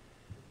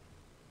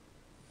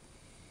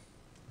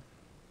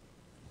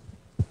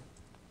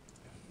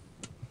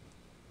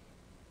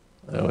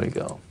 There we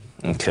go.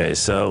 Okay,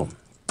 so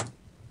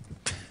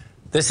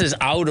this is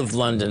out of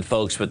London,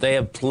 folks, but they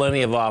have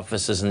plenty of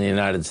offices in the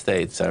United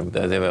States. They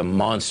have a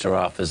monster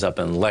office up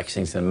in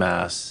Lexington,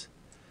 Mass.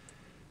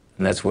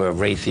 And that's where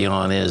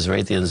Raytheon is.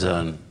 Raytheon's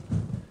on.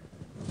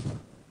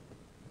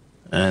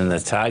 And the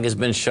target's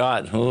been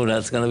shot. Ooh,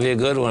 that's going to be a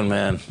good one,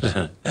 man.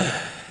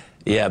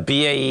 Yeah,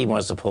 BAE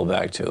wants to pull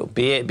back, too.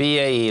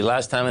 BAE,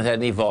 last time it had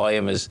any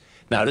volume is...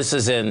 Now, this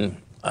is in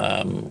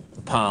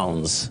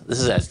pounds. This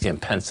is actually in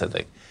pence, I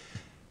think.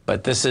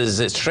 But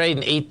it's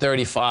trading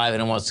 835,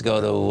 and it wants to go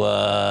to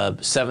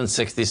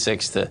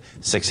 766 to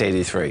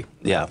 683.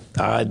 Yeah.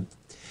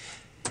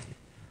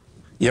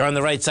 You're on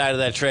the right side of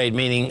that trade,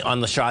 meaning on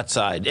the short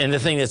side. And the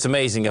thing that's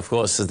amazing, of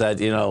course, is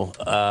that,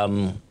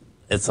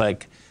 it's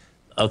like,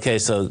 okay,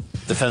 so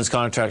defense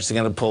contractors are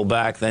going to pull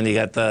back. Then you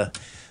got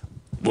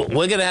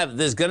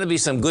there's going to be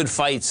some good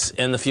fights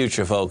in the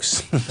future,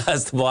 folks.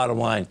 That's the bottom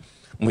line.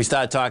 When we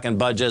start talking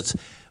budgets,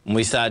 when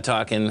we start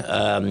talking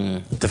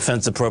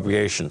defense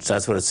appropriations,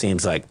 that's what it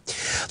seems like.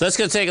 Let's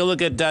go take a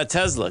look at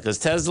Tesla, because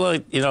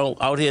Tesla,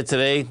 out here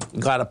today,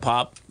 got a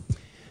pop.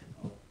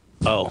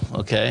 Oh,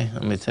 okay.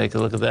 Let me take a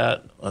look at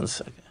that. 1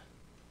 second.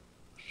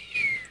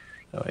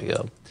 There we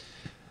go.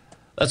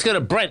 Let's go to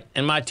Brent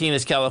in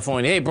Martinez,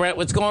 California. Hey, Brent,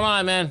 what's going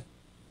on, man?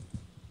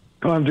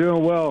 Oh, I'm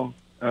doing well.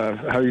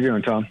 How are you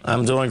doing, Tom?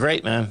 I'm doing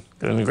great, man.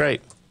 Doing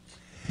great.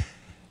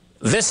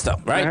 Vista,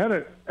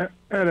 right? I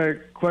had a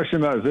question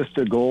about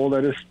Vista Gold.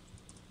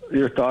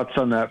 Your thoughts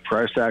on that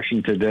price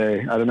action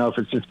today. I don't know if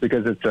it's just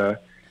because it's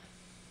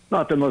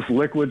not the most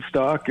liquid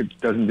stock.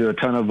 It doesn't do a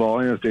ton of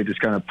volume. If they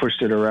just kind of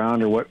pushed it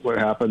around, or what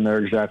happened there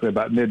exactly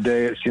about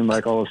midday. It seemed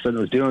like all of a sudden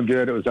it was doing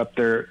good. It was up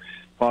there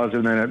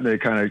positive, and then they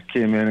kind of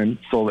came in and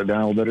sold it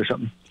down a little bit or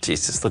something.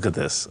 Jesus, look at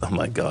this. Oh,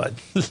 my God.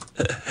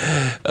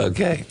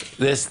 Okay.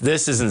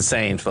 This is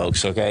insane,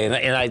 folks, okay?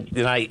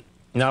 And I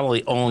not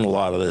only own a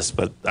lot of this,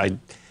 but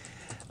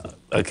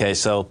okay,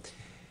 so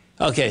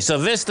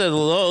Vista, the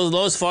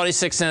low's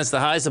 46 cents, the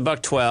high's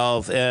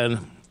 $1.12, and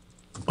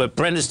what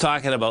Brenda's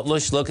talking about,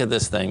 look at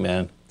this thing,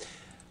 man.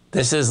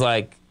 This is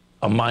like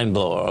a mind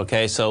blower,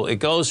 okay? So it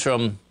goes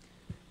from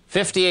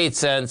 58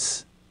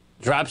 cents,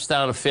 drops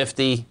down to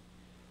 50,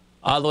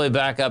 all the way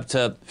back up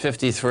to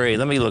 53.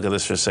 Let me look at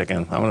this for a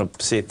second. I want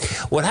to see.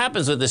 What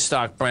happens with this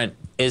stock, Brent,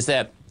 is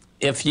that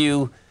if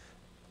you,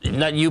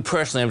 not you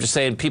personally, I'm just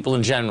saying people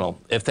in general,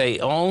 if they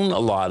own a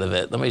lot of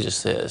it, let me just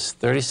say this,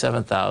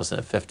 37,000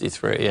 at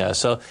 53. Yeah,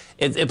 so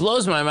it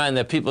blows my mind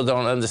that people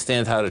don't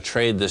understand how to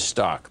trade this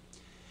stock.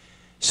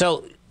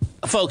 So,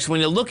 folks, when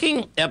you're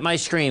looking at my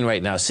screen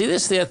right now, see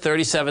this there,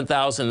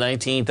 37,000,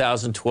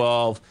 19,000,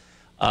 12.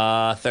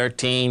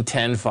 13,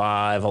 10,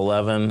 5,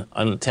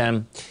 11,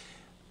 10.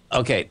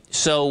 Okay,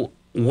 so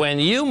when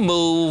you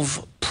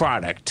move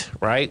product,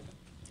 right,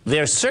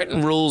 there are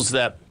certain rules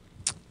that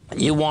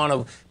you want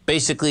to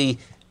basically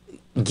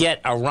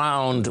get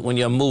around when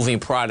you're moving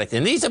product.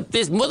 And these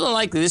more than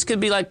likely, this could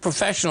be like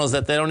professionals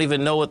that they don't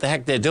even know what the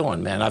heck they're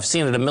doing, man. I've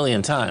seen it a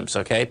million times,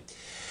 okay?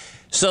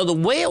 So the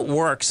way it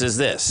works is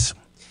this,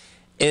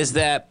 is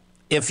that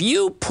if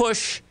you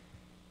push,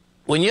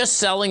 when you're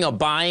selling or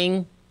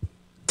buying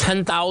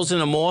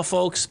 10,000 or more,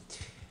 folks,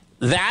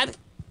 that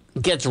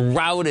gets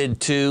routed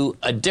to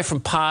a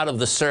different part of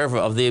the server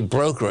of the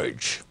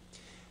brokerage.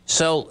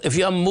 So if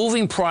you're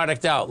moving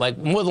product out, like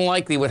more than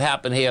likely what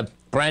happened here,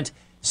 Brent,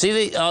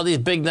 see all these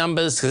big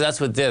numbers? Because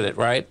that's what did it,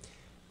 right?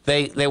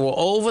 They were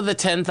over the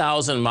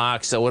 10,000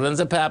 mark. So what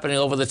ends up happening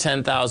over the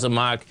 10,000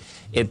 mark,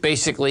 it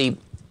basically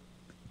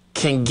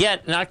can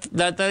get, not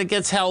that it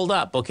gets held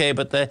up, okay,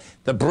 but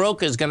the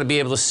broker is going to be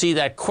able to see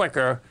that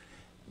quicker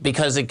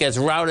because it gets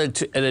routed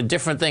to a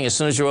different thing as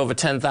soon as you're over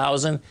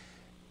 10,000,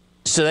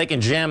 so they can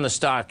jam the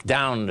stock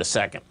down in a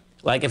second.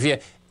 Like if you're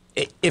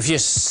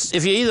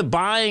either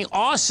buying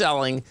or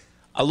selling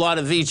a lot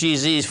of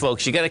VGZs,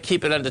 folks, you got to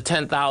keep it under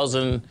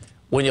 10,000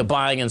 when you're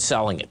buying and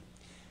selling it.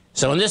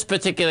 So in this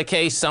particular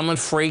case, someone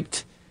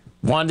freaked,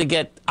 wanted to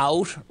get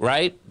out,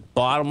 right?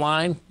 Bottom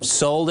line,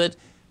 sold it.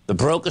 The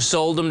broker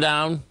sold them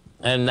down.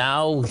 And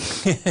now,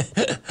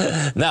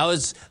 now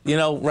it's, you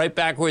know, right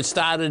back where it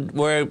started,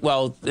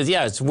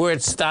 it's where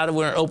it started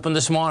when it opened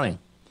this morning,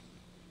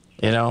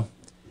 you know.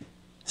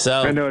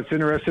 So I know it's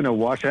interesting to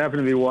watch. I happen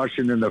to be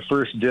watching in the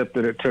first dip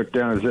that it took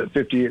down is at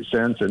 58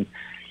 cents, and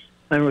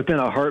within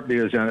a heartbeat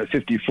it was down at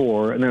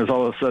 54, and then it was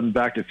all of a sudden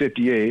back to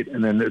 58,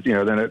 and then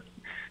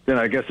then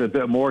I guess a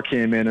bit more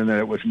came in, and then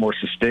it was more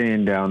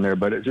sustained down there.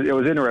 But it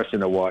was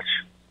interesting to watch.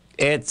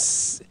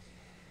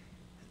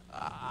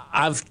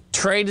 I've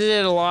traded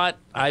it a lot.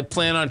 I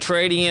plan on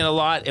trading it a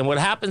lot. And what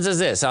happens is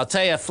this. I'll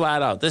tell you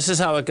flat out. This is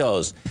how it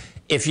goes.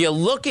 If you're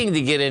looking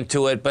to get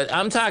into it, but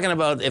I'm talking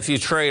about if you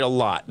trade a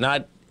lot,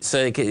 not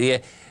so.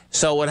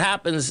 So what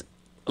happens,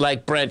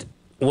 like Brent,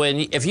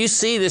 if you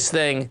see this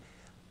thing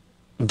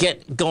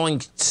get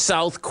going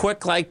south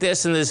quick like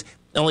this, and there's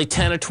only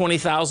 10 or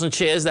 20,000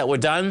 shares that were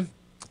done,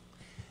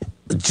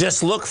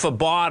 just look for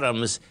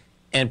bottoms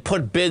and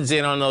put bids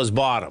in on those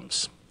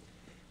bottoms.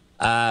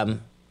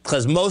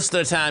 Because most of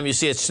the time you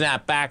see it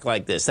snap back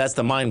like this. That's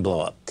the mind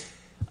blower.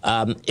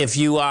 If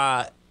you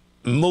are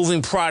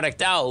moving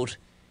product out,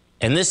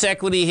 and this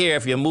equity here,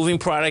 if you're moving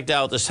product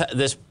out,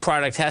 this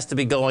product has to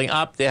be going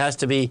up. There has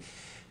to be,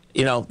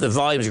 you know, the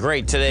volume's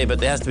great today, but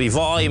there has to be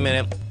volume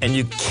in it, and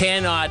you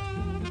cannot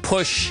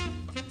push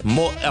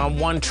more on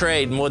one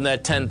trade more than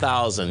that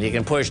 10,000. You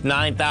can push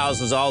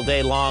 9,000s all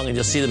day long, and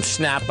you'll see them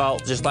snap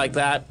out just like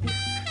that,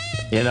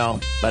 you know.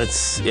 But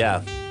it's,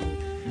 yeah.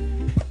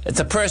 It's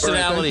a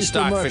personality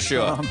stock for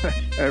sure.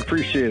 I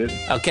appreciate it.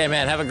 Okay,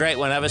 man. Have a great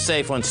one. Have a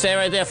safe one. Stay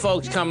right there,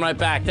 folks. Come right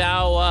back.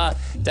 Dow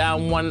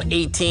down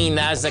 118.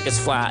 Nasdaq is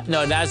flat.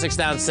 No, Nasdaq's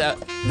down.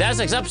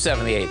 Nasdaq's up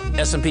 78.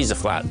 S&P's are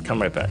flat.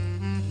 Come right back.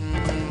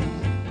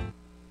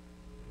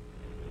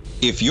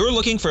 If you're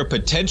looking for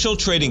potential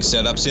trading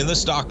setups in the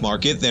stock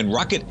market, then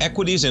Rocket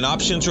Equities and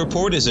Options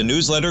Report is a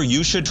newsletter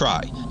you should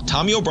try.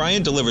 Tommy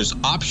O'Brien delivers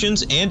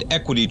options and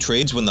equity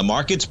trades when the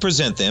markets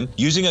present them,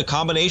 using a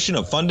combination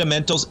of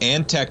fundamentals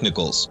and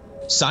technicals.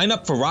 Sign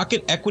up for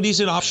Rocket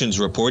Equities and Options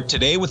Report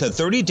today with a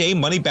 30-day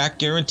money-back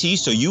guarantee,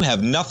 so you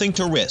have nothing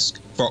to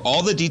risk. For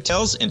all the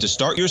details and to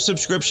start your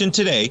subscription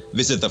today,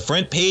 visit the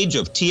front page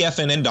of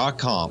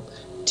TFNN.com.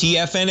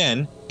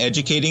 TFNN,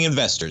 educating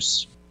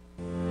investors.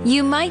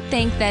 You might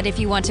think that if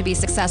you want to be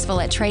successful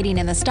at trading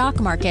in the stock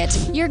market,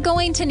 you're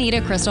going to need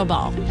a crystal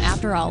ball.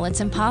 After all,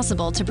 it's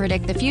impossible to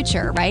predict the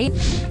future, right?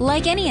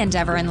 Like any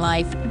endeavor in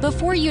life,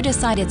 before you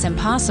decide it's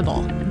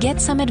impossible, get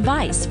some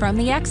advice from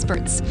the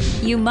experts.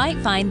 You might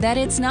find that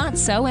it's not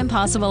so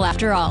impossible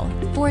after all.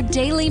 For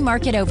daily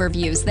market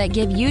overviews that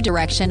give you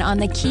direction on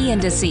the key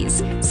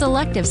indices,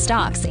 selective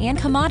stocks, and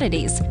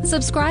commodities,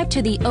 subscribe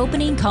to the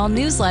Opening Call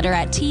newsletter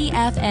at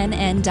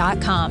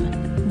TFNN.com.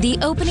 The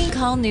Opening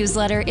Call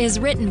newsletter is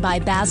written by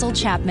Basil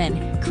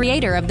Chapman,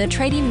 creator of the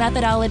trading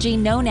methodology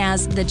known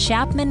as the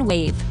Chapman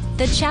Wave.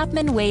 The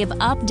Chapman Wave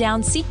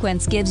up-down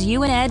sequence gives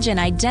you an edge in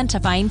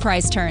identifying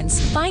price turns,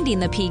 finding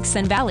the peaks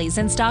and valleys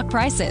in stock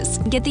prices.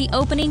 Get the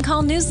Opening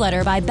Call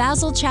newsletter by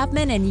Basil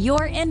Chapman in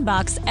your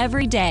inbox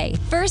every day.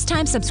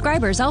 First-time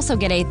subscribers also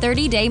get a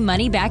 30-day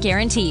money-back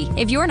guarantee.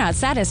 If you're not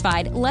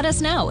satisfied, let us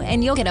know,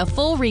 and you'll get a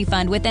full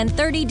refund within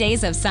 30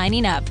 days of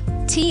signing up.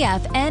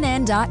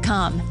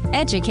 TFNN.com,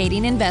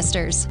 educating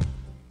investors.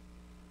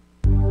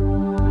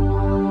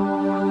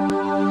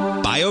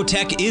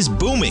 Biotech is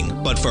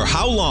booming, but for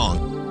how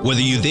long?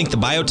 Whether you think the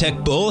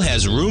biotech bull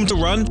has room to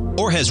run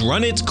or has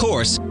run its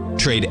course,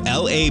 trade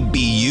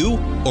LABU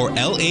or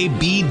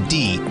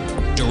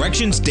LABD.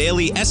 Direction's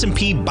daily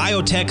S&P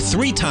Biotech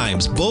 3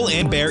 times bull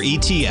and bear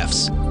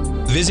ETFs.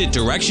 Visit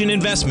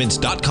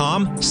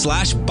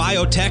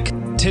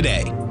directioninvestments.com/biotech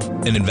today.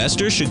 An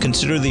investor should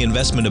consider the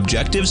investment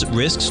objectives,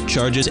 risks,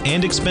 charges,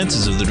 and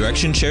expenses of the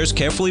Direction shares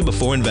carefully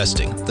before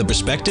investing. The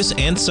prospectus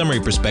and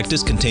summary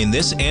prospectus contain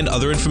this and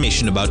other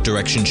information about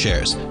Direction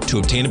shares. To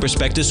obtain a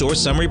prospectus or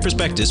summary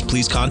prospectus,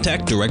 please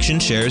contact Direction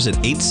Shares at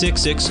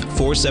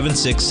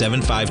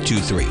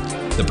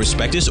 866-476-7523. The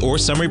prospectus or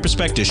summary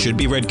prospectus should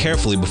be read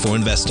carefully before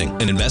investing.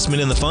 An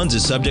investment in the funds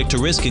is subject to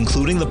risk,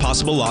 including the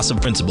possible loss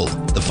of principal.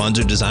 The funds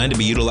are designed to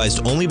be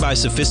utilized only by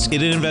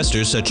sophisticated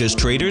investors such as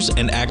traders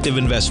and active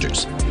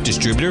investors.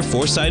 Distributor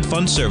Foreside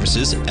Fund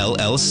Services,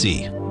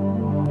 LLC.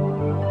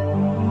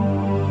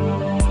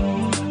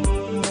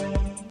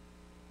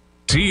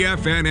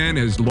 TFNN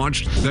has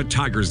launched the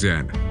Tiger's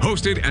Den,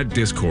 hosted at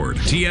Discord.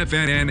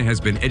 TFNN has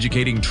been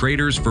educating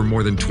traders for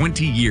more than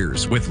 20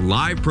 years with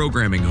live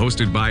programming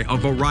hosted by a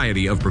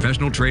variety of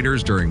professional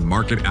traders during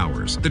market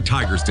hours. The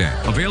Tiger's Den,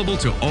 available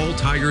to all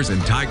tigers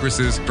and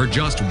tigresses for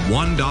just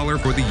 $1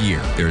 for the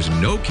year. There's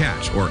no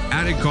catch or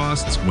added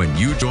costs when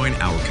you join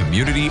our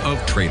community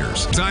of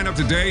traders. Sign up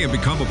today and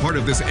become a part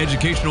of this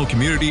educational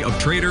community of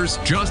traders.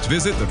 Just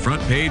visit the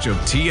front page of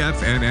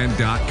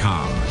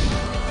TFNN.com.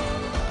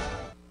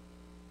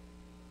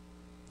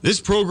 This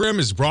program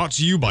is brought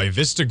to you by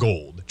Vista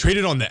Gold,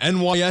 traded on the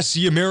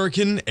NYSE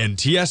American and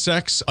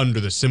TSX under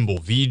the symbol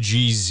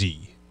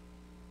VGZ.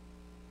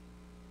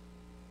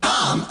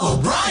 Tom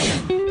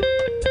O'Brien.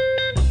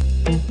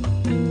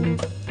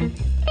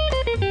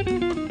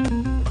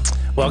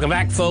 Welcome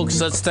back,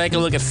 folks. Let's take a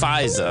look at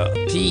Pfizer,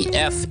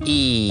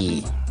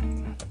 PFE.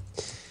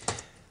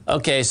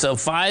 Okay, so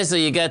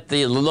Pfizer, you got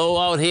the low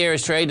out here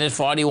is trading at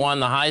 41,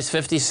 the high is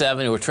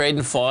 57. We're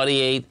trading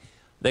 48.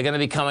 They're going to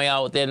be coming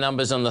out with their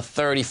numbers on the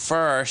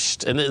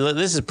 31st. And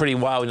this is pretty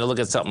wild when you look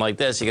at something like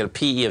this. You got a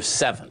PE of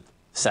 7.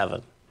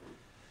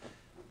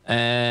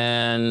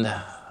 And,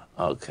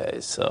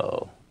 okay,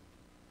 so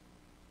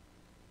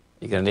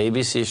you got an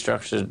ABC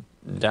structure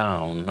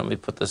down. Let me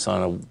put this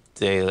on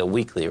a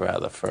weekly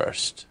rather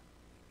first.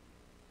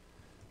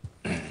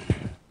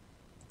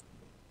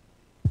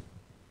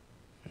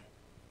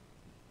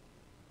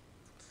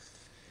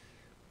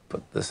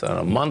 Put this on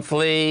a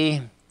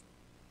monthly.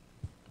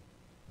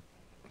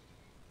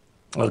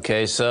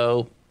 Okay,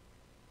 so,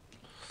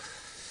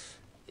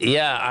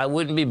 yeah, I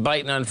wouldn't be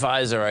biting on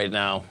Pfizer right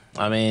now.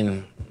 I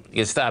mean, you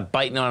can start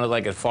biting on it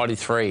like at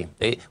 43.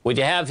 What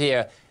you have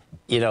here,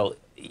 you know,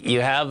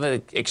 you have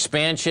an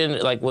expansion,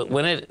 like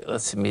when it,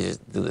 let me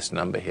just do this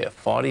number here,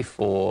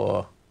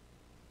 44,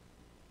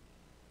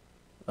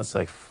 that's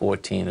like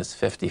 14, it's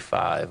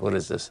 55. What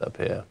is this up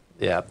here?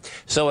 Yeah.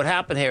 So what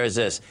happened here is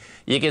this.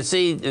 You can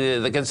see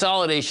the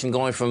consolidation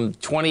going from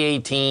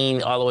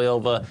 2018 all the way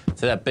over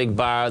to that big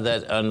bar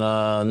that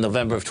on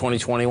November of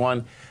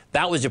 2021.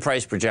 That was your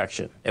price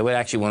projection. It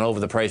actually went over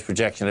the price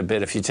projection a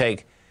bit. If you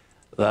take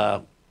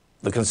the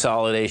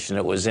consolidation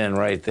it was in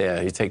right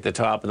there, you take the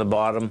top and the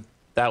bottom,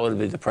 that would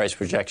be the price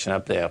projection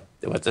up there.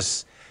 It went to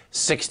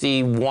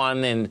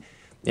 61 and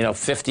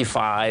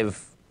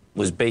 55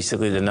 was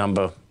basically the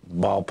number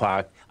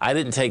ballpark. I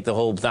didn't take the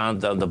whole down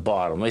the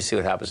bottom. Let me see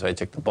what happens if I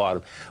took the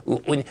bottom.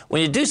 When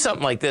you do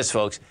something like this,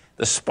 folks,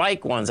 the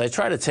spike ones, I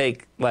try to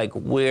take like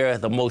where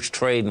the most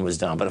trading was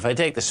done. But if I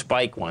take the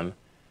spike one,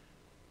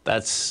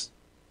 that's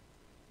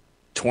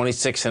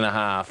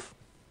 26.5.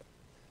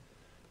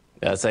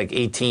 That's like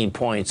 18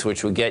 points,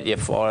 which would get you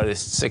for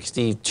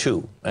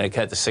 62, and it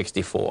cut to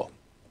 64.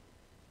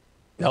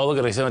 Oh,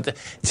 look at it.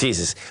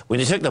 Jesus. When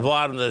you took the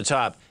bottom to the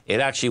top, it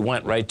actually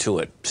went right to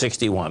it,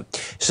 61.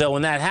 So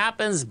when that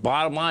happens,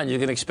 bottom line, you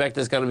can expect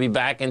it's going to be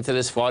back into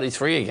this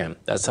 43 again.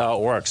 That's how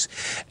it works.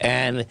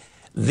 And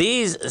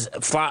these,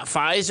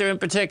 Pfizer in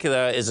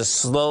particular, is a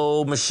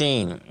slow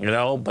machine,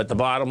 but the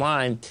bottom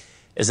line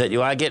is that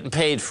you are getting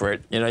paid for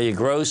it. Your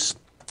gross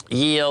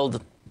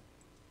yield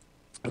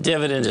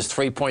dividend is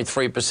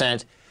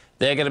 3.3%.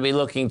 They're going to be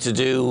looking to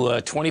do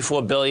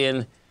 $24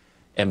 billion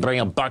and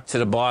bring $1 to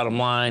the bottom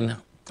line.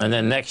 And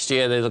then next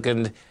year they're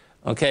looking,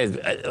 okay,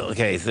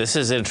 this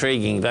is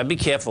intriguing. But be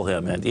careful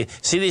here, man. You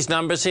see these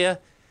numbers here?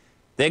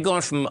 They're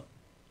going from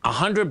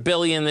 $100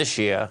 billion this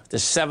year to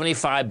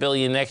 $75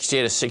 billion next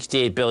year to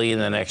 $68 billion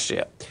the next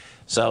year.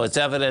 So it's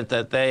evident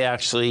that they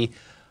actually,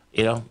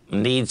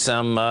 need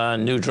some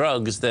new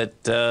drugs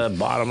that,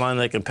 bottom line,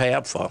 they can pay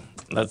up for.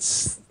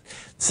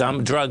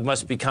 Some drug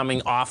must be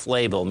coming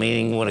off-label,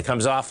 meaning when it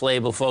comes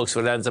off-label, folks,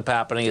 what ends up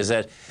happening is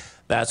that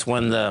that's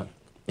when the,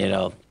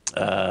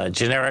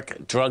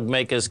 generic drug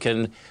makers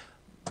can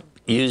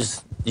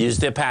use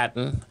their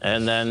patent,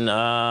 and then,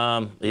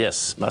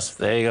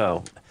 there you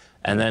go.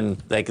 And then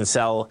they can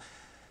sell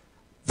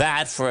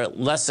that for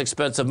less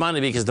expensive money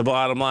because the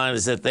bottom line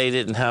is that they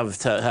didn't have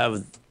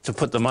to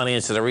put the money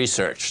into the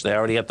research. They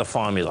already got the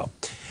formula.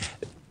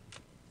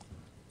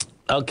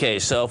 Okay,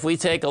 so if we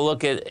take a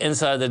look at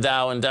inside the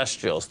Dow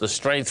Industrials, the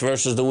strength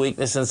versus the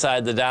weakness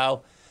inside the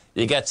Dow,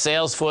 you got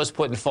Salesforce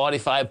putting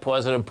 45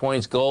 positive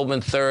points,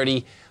 Goldman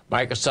 30,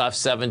 Microsoft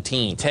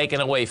 17.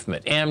 Taken away from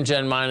it,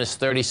 Amgen minus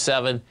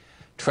 37,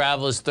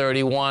 Travelers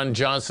 31,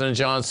 Johnson &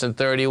 Johnson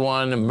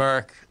 31,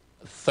 Merck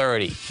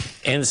 30.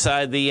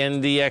 Inside the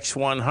NDX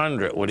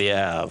 100, what do you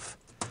have?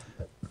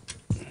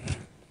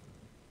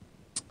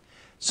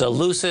 So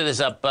Lucid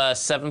is up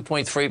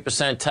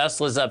 7.3%.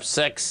 Tesla's up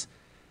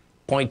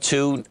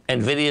 6.2%.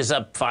 NVIDIA's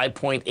up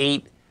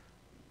 5.8%.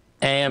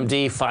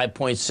 AMD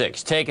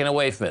 5.6%. Taken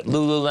away from it,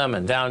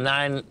 Lululemon down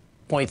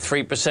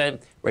 9.3%.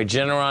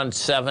 Regeneron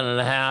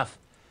 7.5%.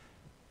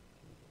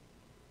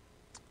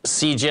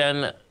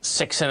 CGen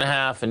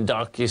 6.5%, and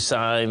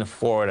DocuSign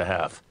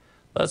 4.5%.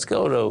 Let's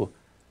go to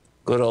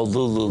good old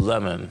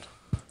Lululemon,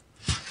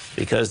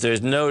 because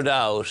there's no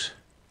doubt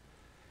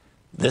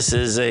this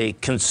is a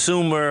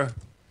consumer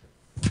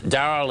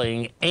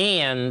darling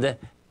and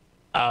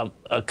a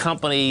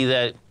company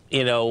that,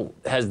 you know,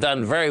 has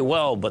done very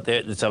well, but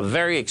it's a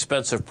very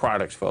expensive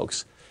product,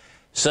 folks.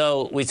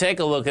 So we take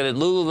a look at it.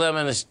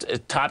 Lululemon is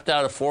topped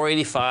out at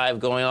 $485,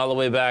 going all the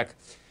way back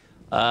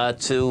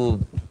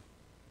to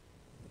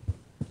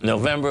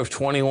November of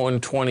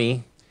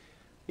 2120.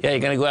 Yeah, you're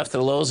going to go after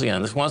the lows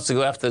again. This wants to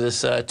go after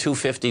this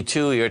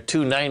 252. You're at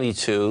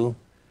 292.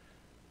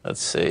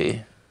 Let's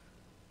see.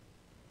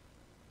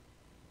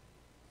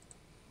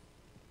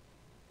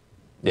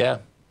 Yeah,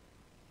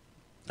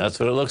 that's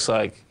what it looks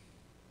like.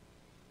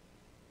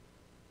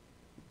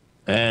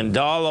 And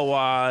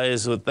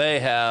dollar-wise, what they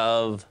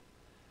have.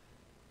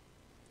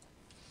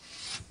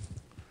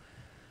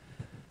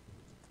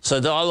 So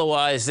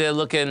dollar-wise, they're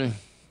looking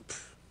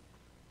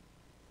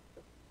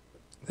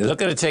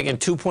at taking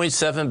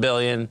 $2.7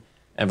 billion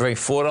and bring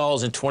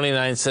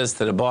 $4.29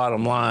 to the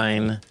bottom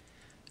line,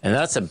 and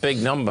that's a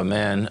big number,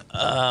 man.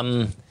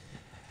 And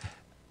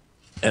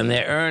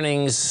their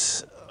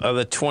earnings are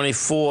the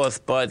 24th,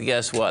 but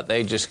guess what?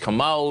 They just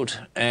come out,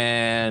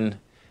 and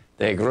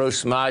their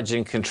gross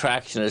margin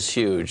contraction is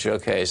huge.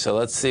 Okay, so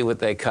let's see what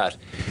they cut.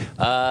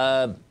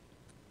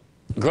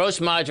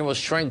 Gross margin will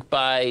shrink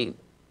by,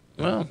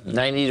 well,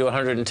 90 to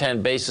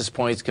 110 basis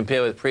points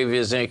compared with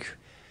previous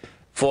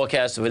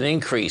forecast of an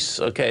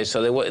increase. Okay,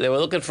 so they were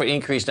looking for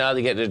increase, now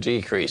they're getting a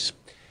decrease.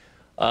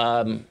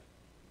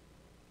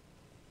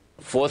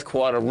 Fourth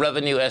quarter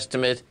revenue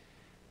estimate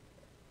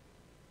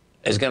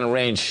is going to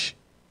range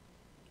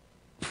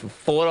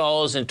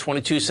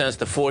 $4.22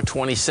 to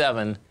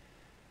 $4.27,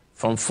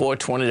 from $4.20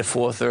 to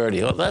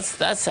 $4.30. Well,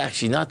 that's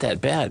actually not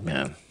that bad,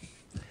 man.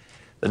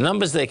 The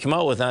numbers they come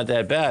out with aren't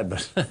that bad,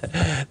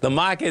 but the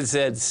market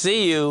said,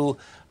 see you.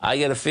 I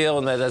get a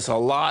feeling that it's a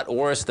lot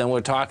worse than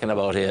we're talking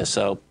about here.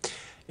 So,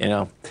 you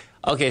know.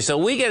 Okay, so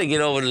we got to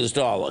get over to this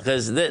dollar,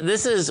 because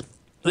this is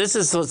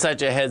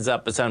such a heads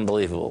up, it's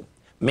unbelievable.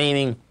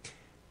 Meaning,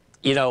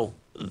 you know,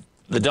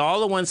 the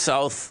dollar went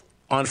south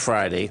on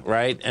Friday,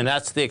 right? And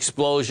that's the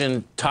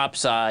explosion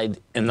topside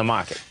in the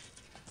market.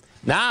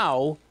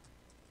 Now,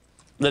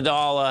 the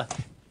dollar,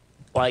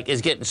 like,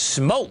 is getting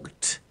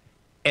smoked,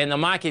 and the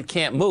market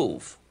can't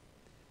move.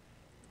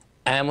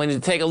 And when you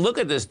take a look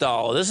at this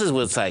dollar, this is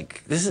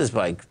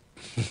like,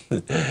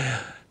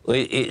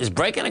 it's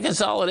breaking a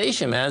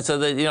consolidation, man. So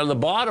that, you know, the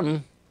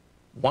bottom,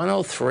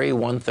 103,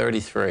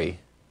 133,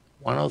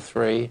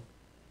 103,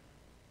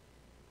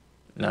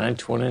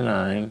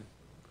 929.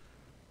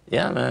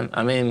 Yeah, man.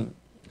 I mean,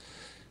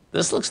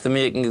 this looks to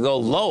me it can go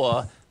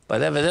lower,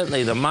 but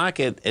evidently the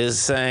market is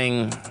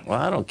saying, well,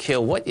 I don't care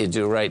what you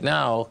do right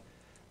now.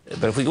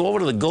 But if we go over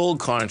to the gold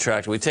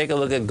contract, we take a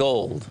look at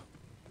gold.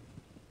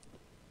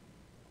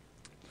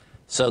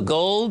 So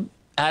gold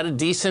had a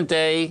decent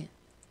day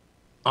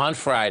on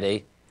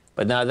Friday,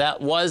 but now that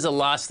was a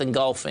lost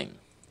engulfing.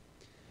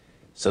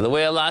 So the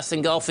way a lost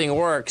engulfing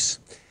works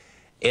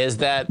is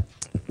that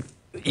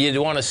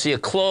you want to see a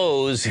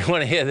close. You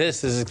want to hear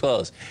this as a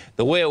close.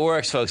 The way it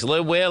works, folks,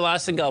 the way a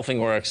lost engulfing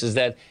works is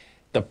that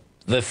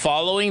the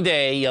following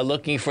day, you're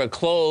looking for a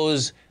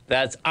close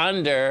that's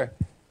under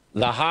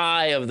the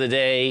high of the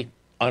day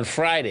on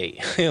Friday.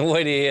 Wait till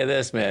you hear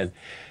this, man.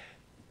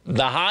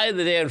 The high of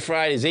the day on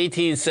Friday is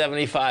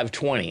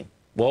 1875.20.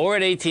 Well, we're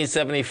at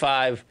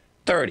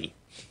 1875.30.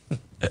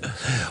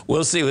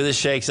 We'll see where this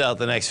shakes out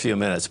the next few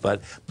minutes.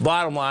 But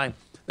bottom line,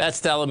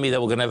 that's telling me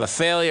that we're going to have a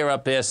failure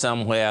up here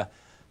somewhere.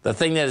 The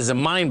thing that is a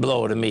mind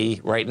blower to me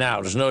right now,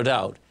 there's no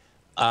doubt,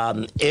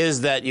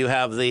 is that you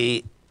have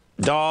the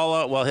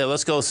dollar. Well, here,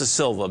 let's go to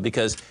silver,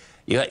 because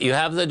you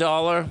have the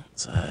dollar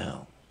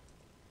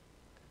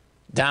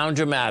down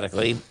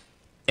dramatically,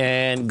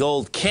 and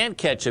gold can't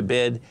catch a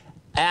bid,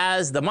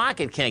 as the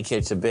market can't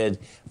catch a bid,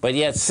 but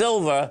yet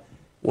silver,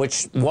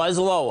 which was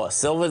lower.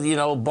 Silver, you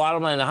know,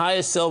 bottom line, the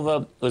highest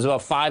silver was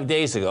about 5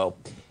 days ago.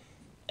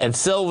 And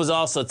silver was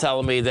also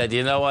telling me that,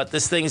 you know what,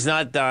 this thing's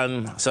not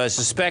done. So I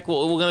suspect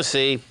what we're going to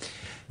see,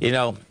 you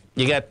know,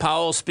 you got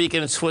Powell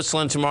speaking in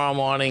Switzerland tomorrow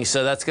morning,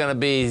 so he's going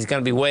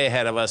to be way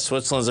ahead of us.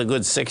 Switzerland's a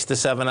good 6 to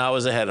 7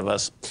 hours ahead of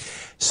us.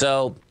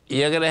 So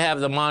you're going to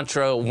have the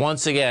mantra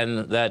once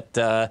again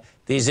that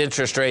these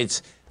interest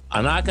rates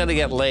are not going to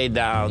get laid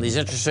down. These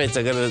interest rates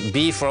are going to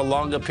be for a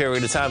longer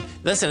period of time.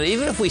 Listen,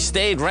 even if we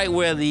stayed right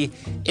where the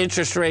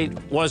interest rate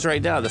was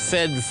right now, the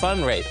Fed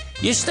fund rate,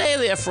 you stay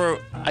there for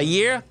a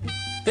year,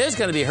 there's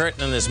going to be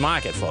hurting in this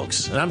market,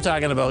 folks. And I'm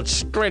talking about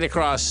straight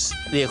across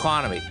the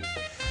economy.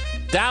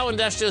 Dow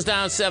Industrial's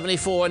down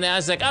 74,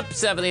 NASDAQ up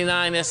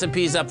 79,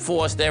 S&P's up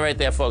 4. Stay right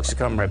there, folks. We'll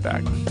come right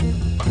back.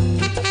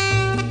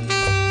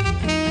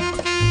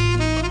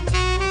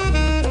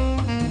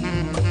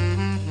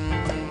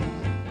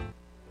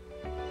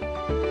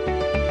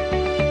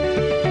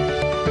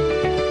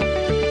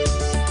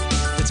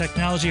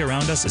 technology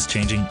around us is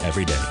changing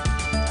every day.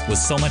 With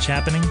so much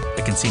happening,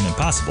 it can seem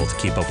impossible to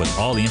keep up with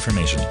all the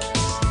information.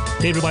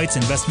 David White's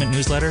investment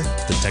newsletter,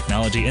 The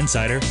Technology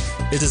Insider,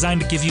 is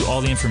designed to give you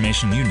all the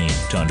information you need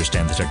to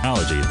understand the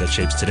technology that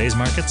shapes today's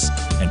markets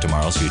and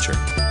tomorrow's future.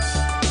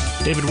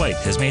 David White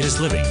has made his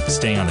living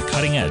staying on the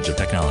cutting edge of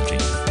technology.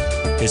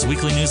 His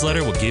weekly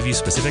newsletter will give you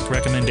specific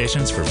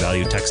recommendations for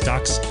value tech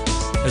stocks,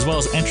 as well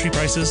as entry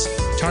prices,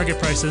 target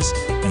prices,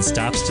 and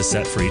stops to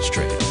set for each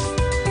trade.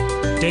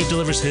 Dave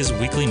delivers his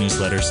weekly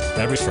newsletters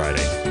every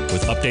Friday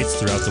with updates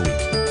throughout the week.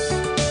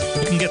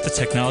 You can get the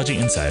Technology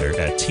Insider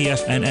at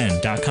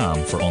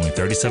TFNN.com for only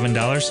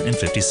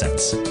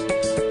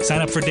 $37.50.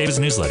 Sign up for David's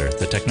newsletter,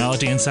 The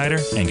Technology Insider,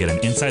 and get an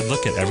inside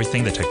look at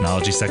everything the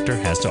technology sector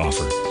has to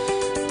offer.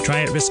 Try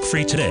it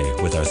risk-free today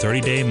with our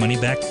 30-day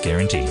money-back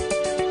guarantee.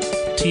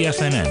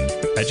 TFNN,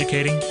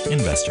 educating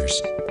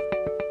investors.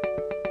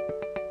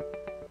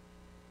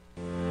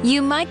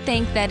 You might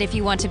think that if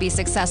you want to be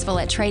successful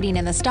at trading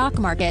in the stock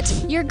market,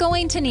 you're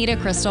going to need a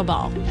crystal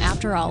ball.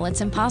 After all,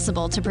 it's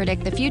impossible to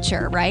predict the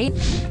future, right?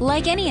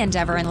 Like any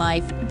endeavor in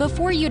life,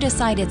 before you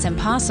decide it's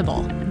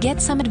impossible, get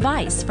some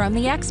advice from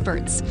the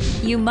experts.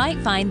 You might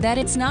find that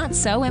it's not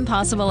so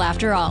impossible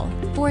after all.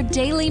 For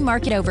daily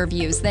market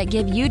overviews that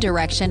give you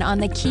direction on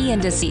the key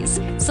indices,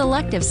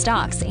 selective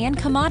stocks, and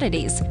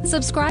commodities,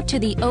 subscribe to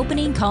the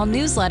Opening Call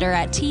newsletter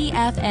at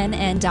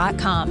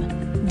TFNN.com.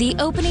 The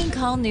Opening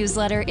Call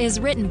newsletter is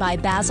written by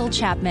Basil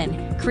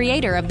Chapman,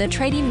 creator of the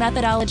trading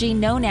methodology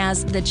known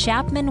as the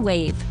Chapman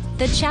Wave.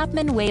 The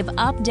Chapman Wave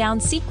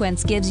up-down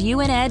sequence gives you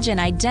an edge in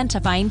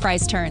identifying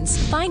price turns,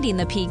 finding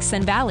the peaks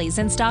and valleys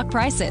in stock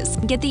prices.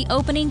 Get the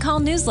Opening Call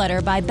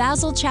newsletter by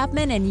Basil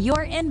Chapman in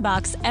your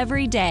inbox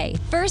every day.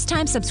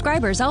 First-time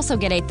subscribers also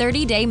get a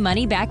 30-day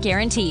money-back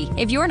guarantee.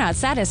 If you're not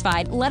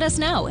satisfied, let us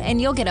know, and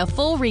you'll get a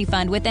full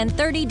refund within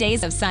 30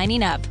 days of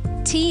signing up.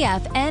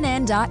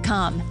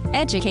 TFNN.com,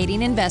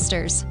 educating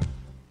investors.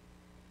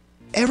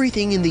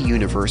 Everything in the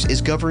universe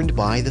is governed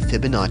by the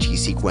Fibonacci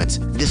sequence.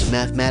 This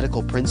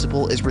mathematical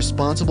principle is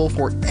responsible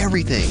for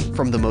everything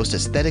from the most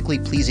aesthetically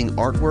pleasing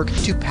artwork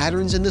to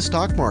patterns in the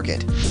stock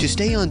market. To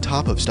stay on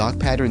top of stock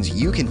patterns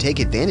you can take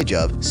advantage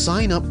of,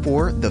 sign up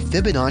for the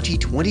Fibonacci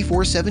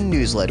 24/7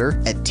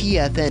 newsletter at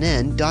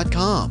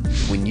TFNN.com.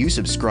 When you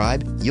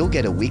subscribe, you'll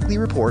get a weekly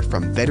report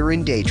from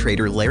veteran day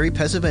trader Larry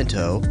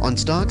Pesavento on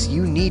stocks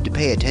you need to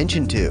pay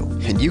attention to.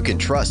 And you can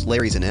trust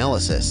Larry's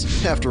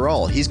analysis. After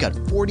all, he's got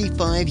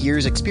 45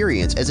 years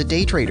experience as a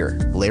day trader.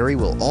 Larry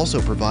will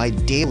also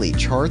provide daily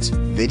charts,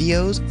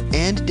 videos,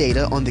 and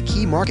data on the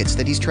key markets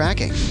that he's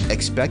tracking.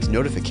 Expect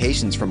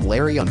notifications from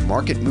Larry on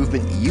market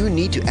movement you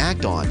need to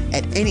act on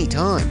at any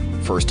time.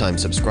 First-time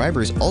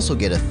subscribers also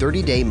get a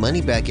 30-day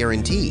money-back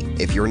guarantee.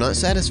 If you're not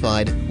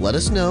satisfied, let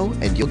us know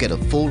and you'll get a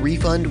full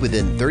refund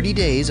within 30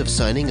 days of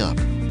signing up.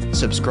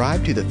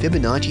 Subscribe to the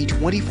Fibonacci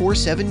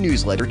 24/7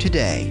 newsletter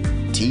today.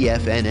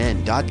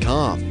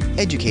 TFNN.com,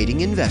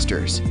 educating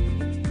investors.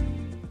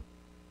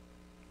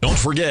 Don't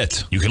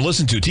forget, you can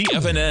listen to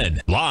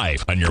TFNN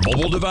live on your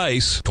mobile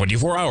device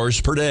 24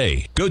 hours per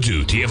day. Go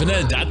to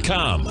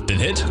TFNN.com, then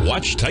hit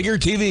Watch Tiger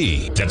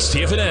TV. That's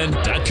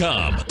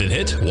TFNN.com, then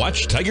hit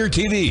Watch Tiger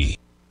TV.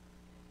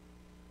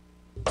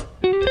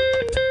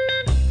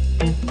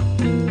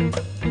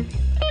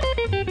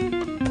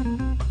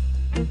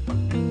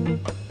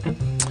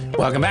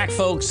 Welcome back,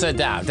 folks.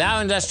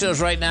 Dow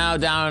Industrials right now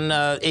down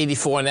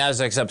 84,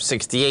 Nasdaq's up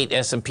 68,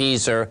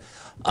 S&Ps are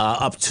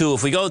up 2.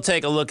 If we go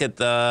take a look at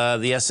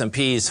the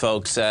S&Ps,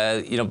 folks,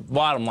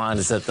 bottom line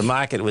is that the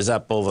market was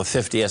up over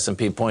 50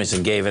 S&P points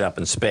and gave it up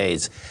in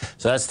spades.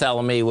 So that's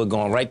telling me we're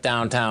going right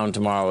downtown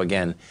tomorrow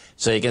again.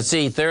 So you can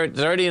see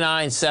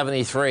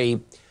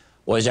 39.73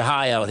 was your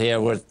high out here.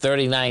 We're at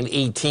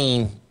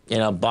 39.18.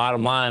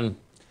 Bottom line,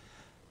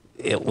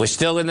 we're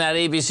still in that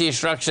ABC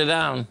structure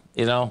down,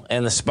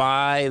 and the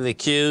SPY, the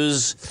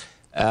Qs.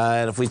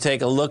 And if we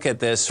take a look at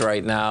this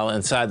right now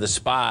inside the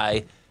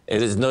SPY, it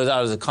is no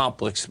doubt is a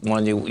complex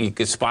one. You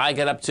could SPY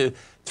get up to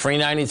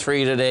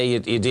 393 today.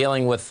 You're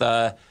dealing with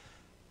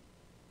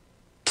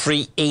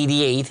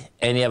 388,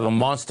 and you have a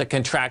monster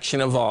contraction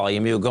of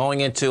volume. You're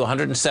going into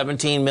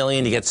 117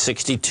 million. You get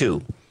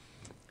 62.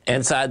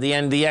 Inside the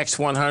NDX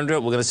 100,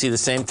 we're going to see the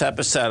same type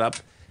of setup.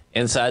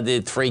 Inside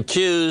the 3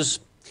 Qs,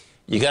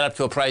 you got up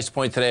to a price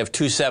point today of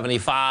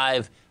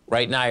 275.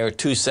 Right now you're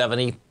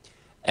 270,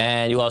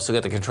 and you also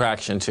get the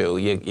contraction too.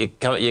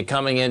 You're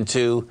coming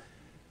into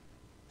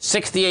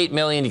 68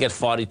 million, you get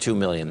 42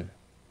 million.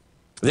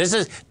 This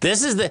is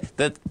the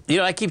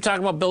I keep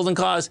talking about building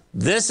cause.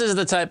 This is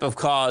the type of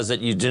cause that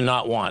you do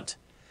not want,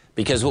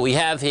 because what we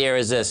have here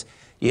is this.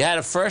 You had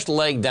a first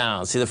leg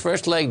down. See, the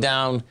first leg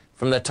down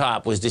from the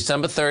top was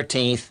December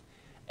 13th,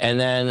 and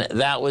then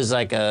that was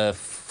like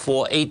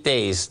 8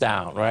 days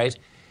down, right?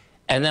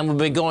 And then we've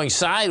been going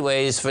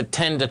sideways for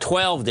 10 to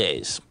 12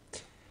 days.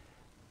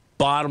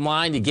 Bottom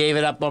line, you gave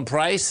it up on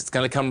price. It's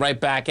going to come right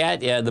back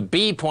at you. The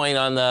B point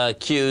on the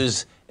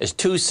Qs is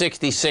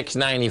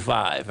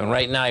 266.95, and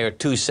right now you're at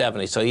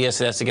 270. So yes,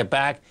 it has to get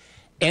back.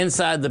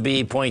 inside the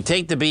B point,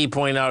 take the B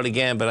point out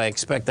again, but I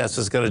expect that's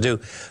what's going to do.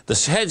 The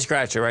head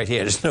scratcher right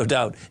here, there's no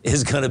doubt,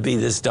 is going to be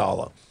this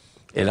dollar.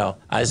 You know,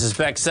 I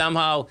suspect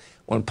somehow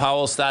when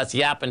Powell starts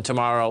yapping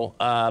tomorrow,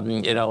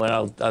 you know,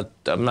 and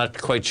I'm not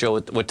quite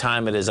sure what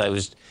time it is.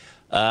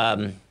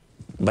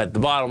 But the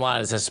bottom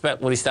line is I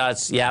suspect when he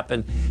starts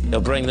yapping,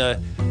 he'll bring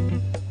the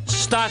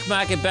stock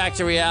market back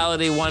to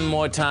reality one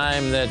more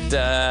time.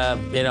 That,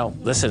 you know,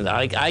 listen,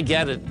 I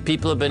get it.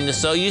 People have been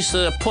so used to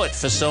the put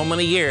for so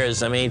many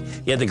years. I mean,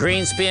 you had the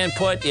Greenspan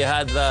put, you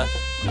had the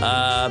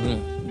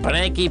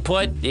Bernanke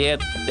put,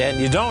 and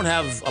you don't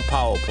have a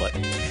Powell put.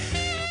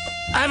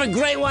 Have a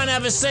great one.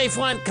 Have a safe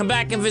one. Come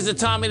back and visit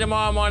Tommy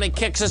tomorrow morning.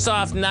 Kicks us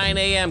off 9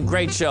 a.m.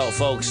 Great show,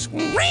 folks.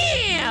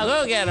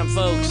 Go get him,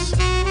 folks.